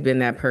always been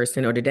that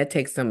person, or did that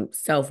take some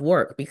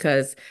self-work?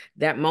 Because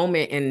that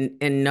moment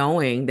in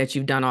knowing that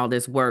you've done all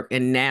this work,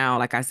 and now,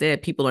 like I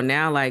said, people are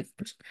now like,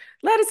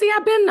 Ledisi,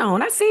 I've been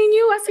known. I seen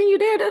you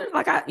there.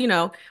 Like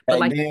but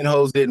like then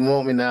hoes didn't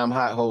want me. Now I'm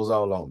hot hoes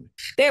all on me.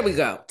 There we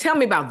go. Tell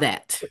me about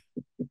that.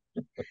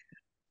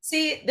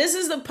 See, this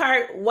is the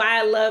part why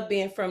I love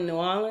being from New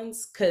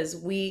Orleans, because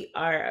we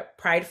are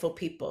prideful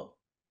people.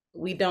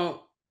 We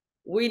know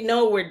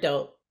we're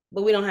dope,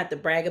 but we don't have to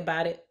brag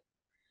about it.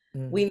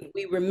 We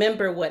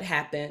remember what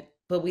happened,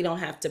 but we don't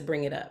have to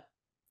bring it up,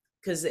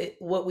 because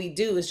what we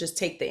do is just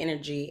take the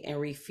energy and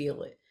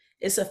refuel it.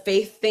 It's a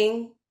faith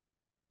thing.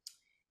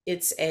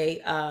 It's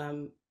a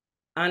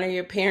honor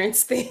your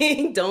parents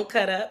thing. Don't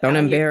cut up. Don't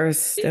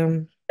embarrass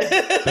them.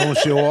 Don't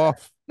show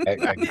off.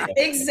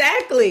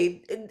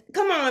 Exactly.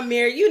 Come on,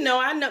 Ahmir.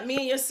 I know me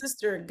and your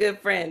sister are good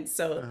friends.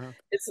 So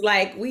it's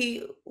like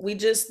we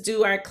just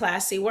do our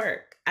classy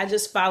work. I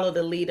just follow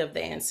the lead of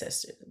the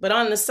ancestors. But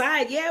on the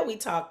side, yeah, we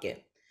talking.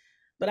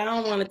 But I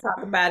don't want to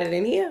talk about it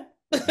in here.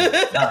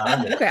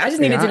 Okay, I just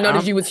needed to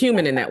notice you was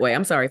human in that way.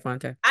 I'm sorry,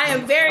 Fonte. I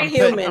am very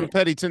human. I'm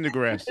petty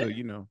Tendergrass, so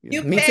you know.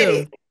 You me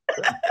petty.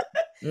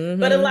 Too.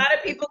 But a lot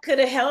of people could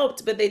have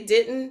helped, but they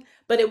didn't.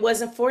 But it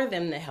wasn't for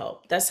them to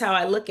help. That's how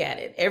I look at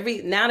it.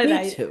 Now that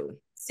I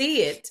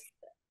see it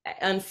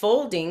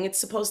unfolding, it's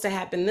supposed to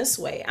happen this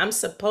way. I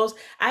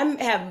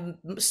have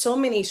so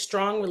many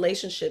strong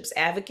relationships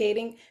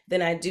advocating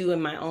than I do in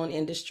my own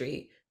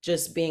industry,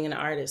 just being an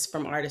artist,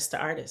 from artist to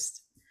artist.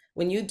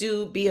 When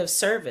you be of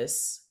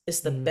service, it's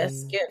the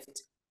best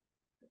gift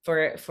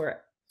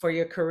for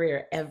your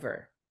career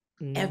ever.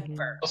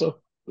 ever. Also,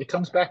 it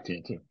comes back to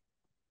you too.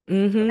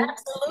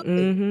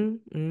 Absolutely.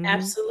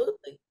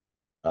 Absolutely.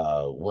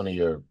 One of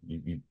your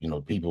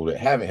people that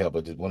haven't helped,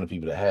 but just one of the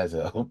people that has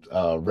helped,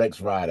 Rex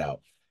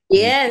Rideout.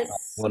 Yes.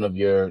 One of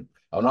your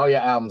on all your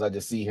albums, I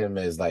just see him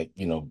as like,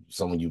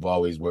 someone you've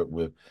always worked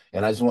with.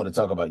 And I just want to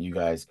talk about you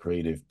guys'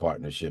 creative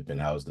partnership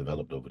and how it's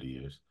developed over the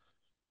years.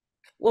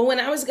 Well, when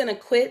I was gonna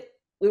quit,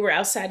 we were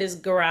outside his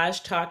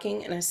garage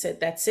talking, and I said,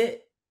 that's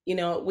it.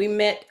 We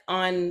met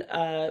on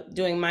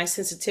doing My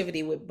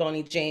Sensitivity with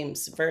Boney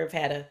James. Verve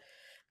had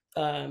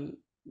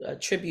a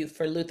tribute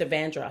for Luther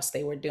Vandross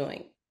they were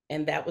doing.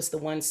 And that was the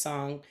one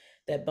song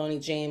that Boney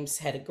James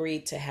had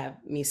agreed to have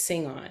me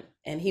sing on.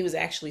 And he was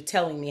actually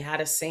telling me how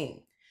to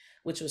sing,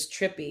 which was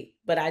trippy.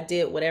 But I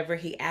did whatever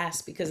he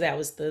asked because that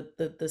was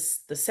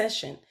the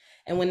session.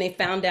 And when they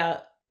found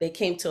out,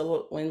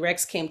 when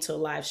Rex came to a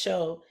live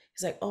show,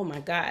 he's like, oh my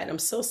God, I'm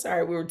so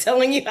sorry we were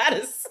telling you how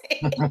to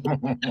sing.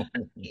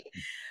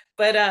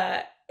 But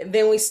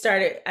then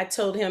I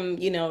told him,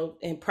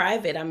 in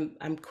private,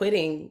 I'm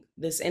quitting.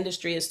 This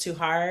industry is too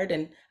hard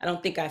and I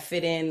don't think I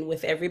fit in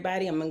with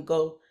everybody. I'm gonna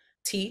go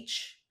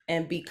teach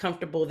and be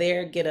comfortable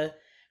there, get a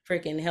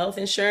freaking health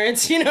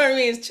insurance, you know what I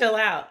mean? Chill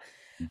out.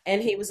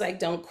 And he was like,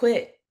 don't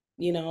quit.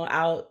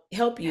 I'll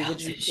help you.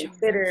 Would you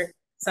consider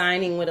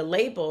signing with a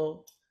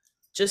label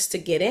just to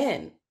get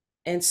in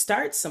and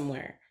start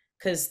somewhere?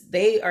 Because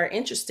they are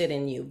interested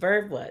in you.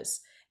 Verve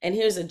was. And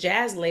here's a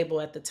jazz label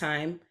at the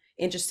time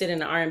interested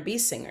in an R&B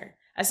singer.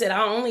 I said,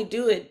 I'll only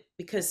do it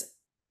because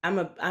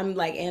I'm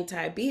like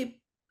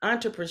anti-be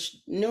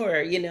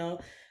entrepreneur,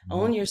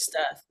 own your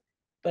stuff.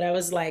 But I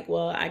was like,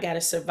 well, I got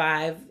to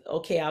survive.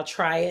 Okay, I'll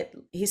try it.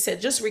 He said,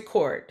 just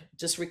record.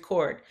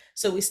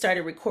 So we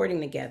started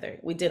recording together.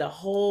 We did a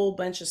whole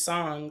bunch of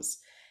songs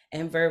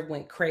and Verve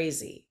went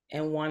crazy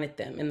and wanted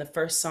them. And the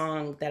first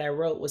song that I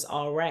wrote was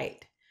All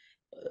Right.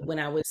 When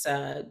I was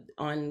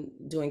on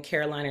doing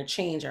Carolina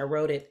Change, I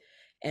wrote it.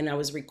 And I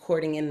was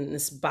recording in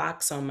this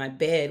box on my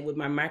bed with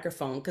my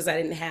microphone because I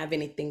didn't have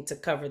anything to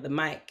cover the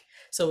mic.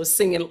 So I was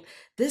singing,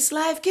 this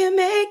life can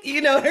make,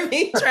 you know what I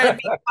mean? Trying to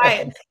be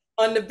quiet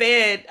on the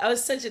bed. I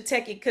was such a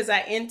techie because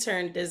I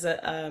interned as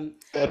a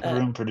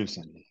bedroom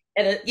producing.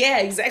 Yeah,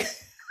 exactly.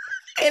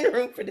 In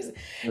room producing.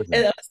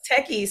 And I was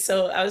techie,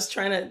 so I was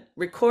trying to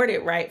record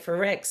it right for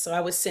Rex. So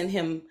I would send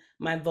him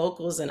my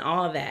vocals and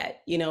all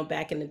that,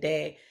 back in the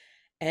day.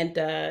 And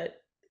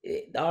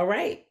All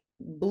Right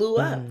blew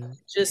up.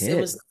 It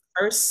was the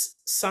first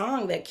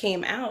song that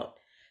came out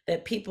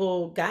that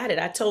people got it.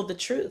 I told the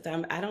truth.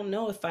 I don't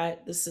know if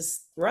this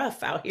is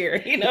rough out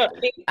here,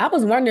 I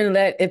was wondering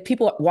that if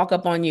people walk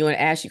up on you and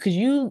ask you, because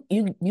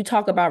you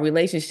talk about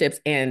relationships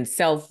and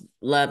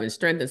self-love and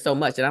strength and so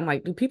much, and I'm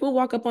like, do people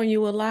walk up on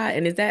you a lot?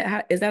 And is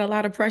that a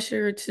lot of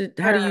pressure to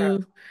how do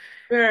you?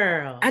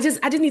 Girl, I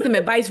just need some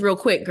advice real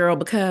quick, girl,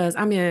 because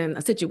I'm in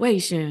a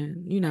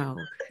situation,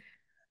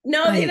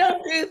 No, they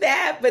don't do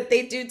that, but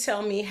they do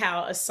tell me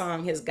how a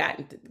song has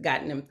gotten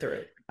them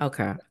through.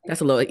 Okay,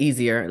 that's a little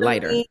easier,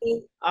 lighter.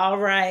 All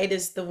Right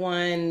is the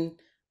one.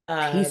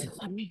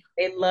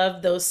 They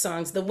love those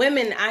songs. The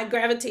women, I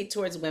gravitate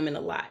towards women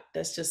a lot.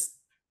 That's just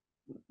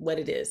what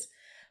it is.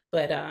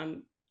 But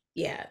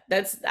yeah,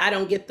 I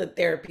don't get the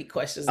therapy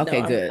questions.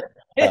 Okay,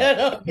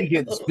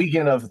 good.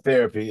 Speaking of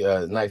therapy,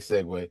 nice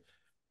segue.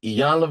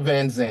 Iyanla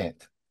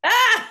Vanzant.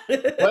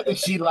 What is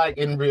she like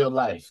in real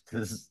life?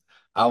 Because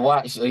I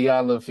watched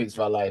Iyanla Fix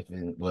My Life,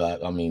 and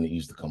it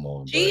used to come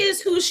on. She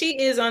is who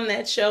she is on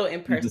that show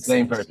in person. The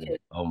same person.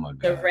 Oh my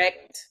God.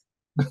 Direct.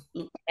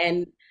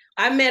 And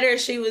I met her.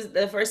 She was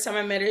the first time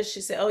I met her. She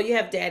said, "Oh, you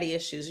have daddy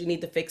issues. You need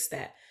to fix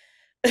that."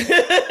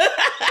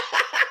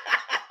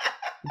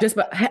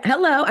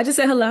 Hello. I just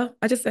said hello.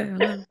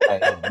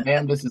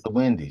 Ma'am, this is the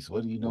Wendy's.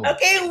 What are you doing?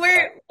 Okay,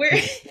 we're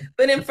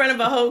but in front of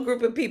a whole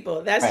group of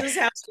people. That's just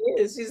how she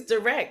is. She's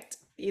direct,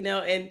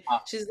 and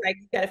she's like,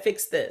 you got to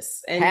fix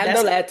this. And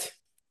handle that.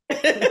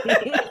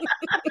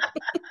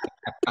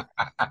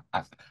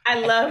 I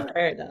love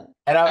her though.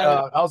 And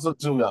I also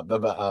too I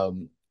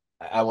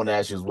want to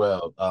ask you as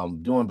well,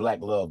 doing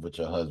Black Love with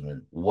your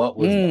husband, what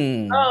was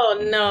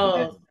oh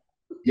no.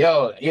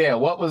 Yo, yeah,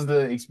 what was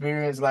the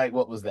experience like?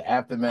 What was the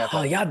aftermath?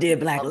 Oh, y'all did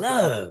Black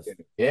Love.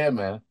 Yeah,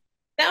 man.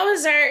 That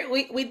was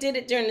we did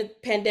it during the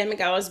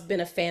pandemic. I always been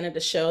a fan of the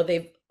show.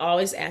 They've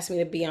always asked me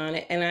to be on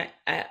it, and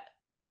I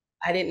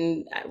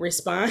didn't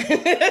respond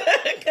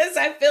because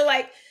I feel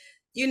like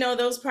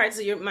those parts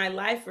of my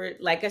life are,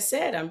 like I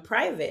said, I'm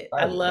private.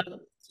 I love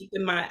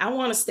keeping I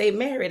want to stay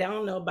married. I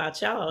don't know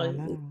about y'all.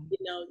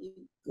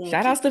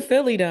 Shout outs to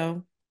Philly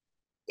though.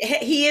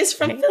 He is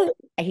from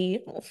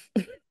Philly.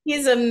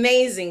 He's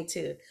amazing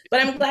too.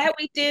 But I'm glad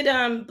we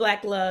did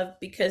Black Love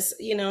because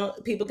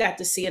people got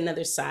to see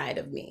another side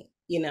of me,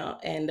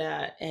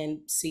 and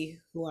see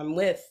who I'm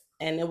with,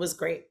 and it was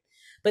great.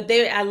 But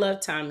I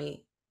love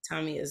Tommy.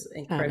 Tommy is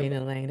incredible. Tommy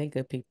and Elaine, they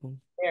good people.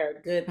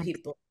 They're good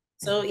people.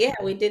 So yeah,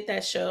 we did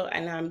that show,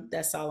 and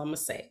that's all I'm gonna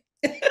say.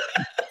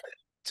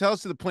 Tell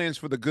us the plans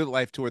for the Good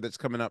Life tour that's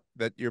coming up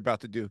that you're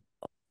about to do.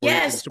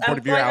 Yes, in support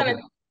of your album.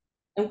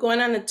 I'm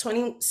going on a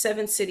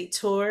 27 city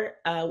tour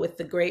with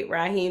the great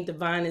Raheem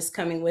Devon is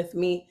coming with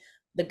me.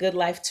 The Good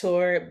Life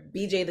tour.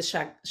 BJ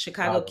the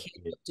Chicago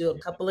Kid will do a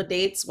couple of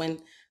dates when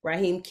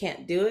Raheem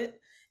can't do it,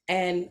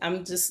 and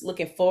I'm just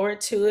looking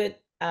forward to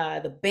it.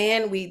 The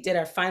band, we did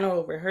our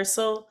final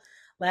rehearsal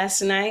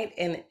last night,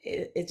 and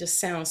it just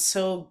sounds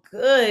so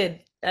good,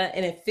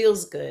 and it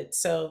feels good.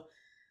 So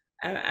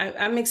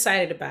I'm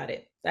excited about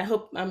it. I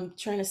hope, I'm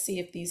trying to see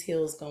if these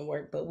heels gonna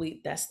work, but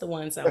that's the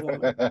ones I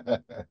want.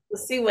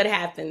 We'll see what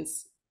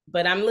happens.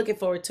 But I'm looking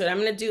forward to it. I'm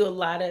gonna do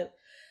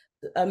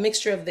a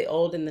mixture of the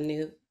old and the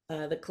new,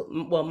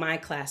 my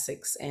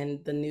classics and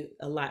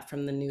a lot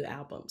from the new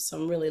album. So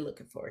I'm really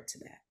looking forward to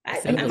that.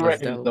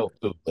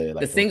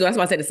 The single, that's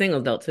why I said the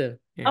single's dope too.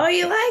 Yeah. Oh,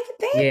 you like it?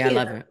 Thank you. I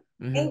love it.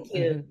 Thank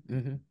you.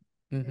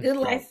 Good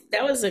Life.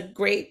 That was a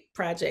great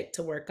project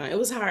to work on. It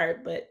was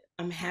hard, but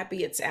I'm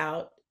happy it's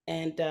out.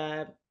 And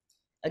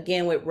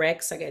again, with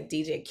Rex, I got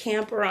DJ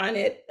Camper on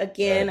it.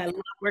 Again, I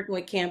love working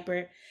with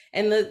Camper.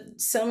 And the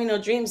Sell Me No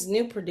Dreams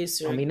new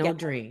producer. Sell Me No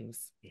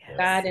Dreams. Yes.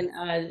 God and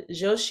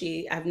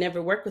Joshi, I've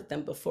never worked with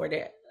them before.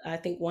 I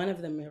think one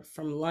of them are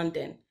from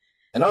London.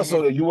 And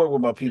also, you work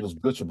with my people's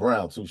Butcher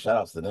Brown too. Shout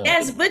outs to them.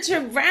 Yes, Butcher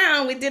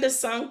Brown. We did a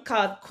song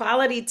called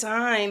Quality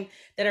Time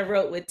that I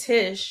wrote with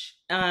Tish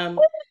and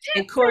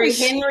Corey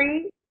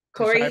Henry.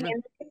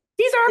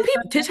 These are our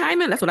people. Tish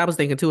Hyman. That's what I was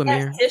thinking too,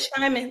 Ahmir. Yes,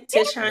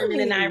 Tish Hyman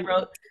and I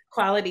wrote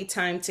Quality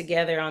Time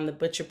together on the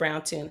Butcher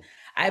Brown tune.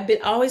 I've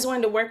always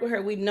wanted to work with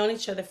her. We've known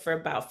each other for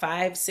about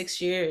 5-6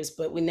 years,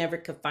 but we never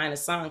could find a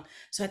song.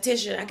 So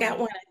Tisha, I got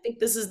one. I think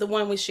this is the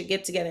one we should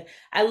get together.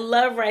 I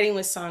love writing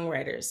with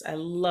songwriters. I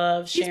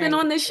love sharing. She's been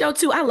on this show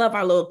too. I love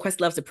our little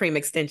Questlove Supreme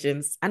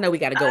extensions. I know we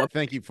got to go.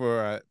 Thank you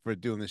for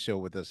doing the show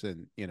with us,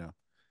 and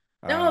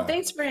No,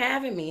 thanks for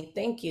having me.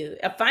 Thank you.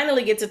 I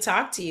finally get to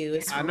talk to you.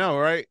 I know,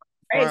 right?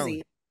 Crazy.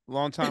 Finally.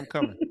 Long time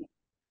coming.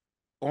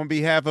 On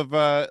behalf of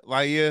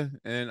Laia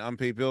and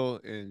Unpaid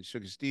Bill and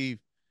Sugar Steve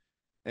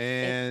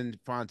and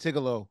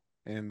Fontigolo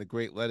and the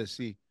great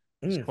Ledisi,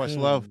 it's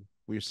Questlove.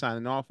 We're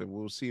signing off, and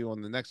we'll see you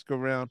on the next go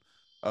round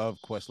of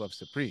Questlove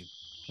Supreme.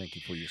 Thank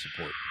you for your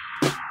support.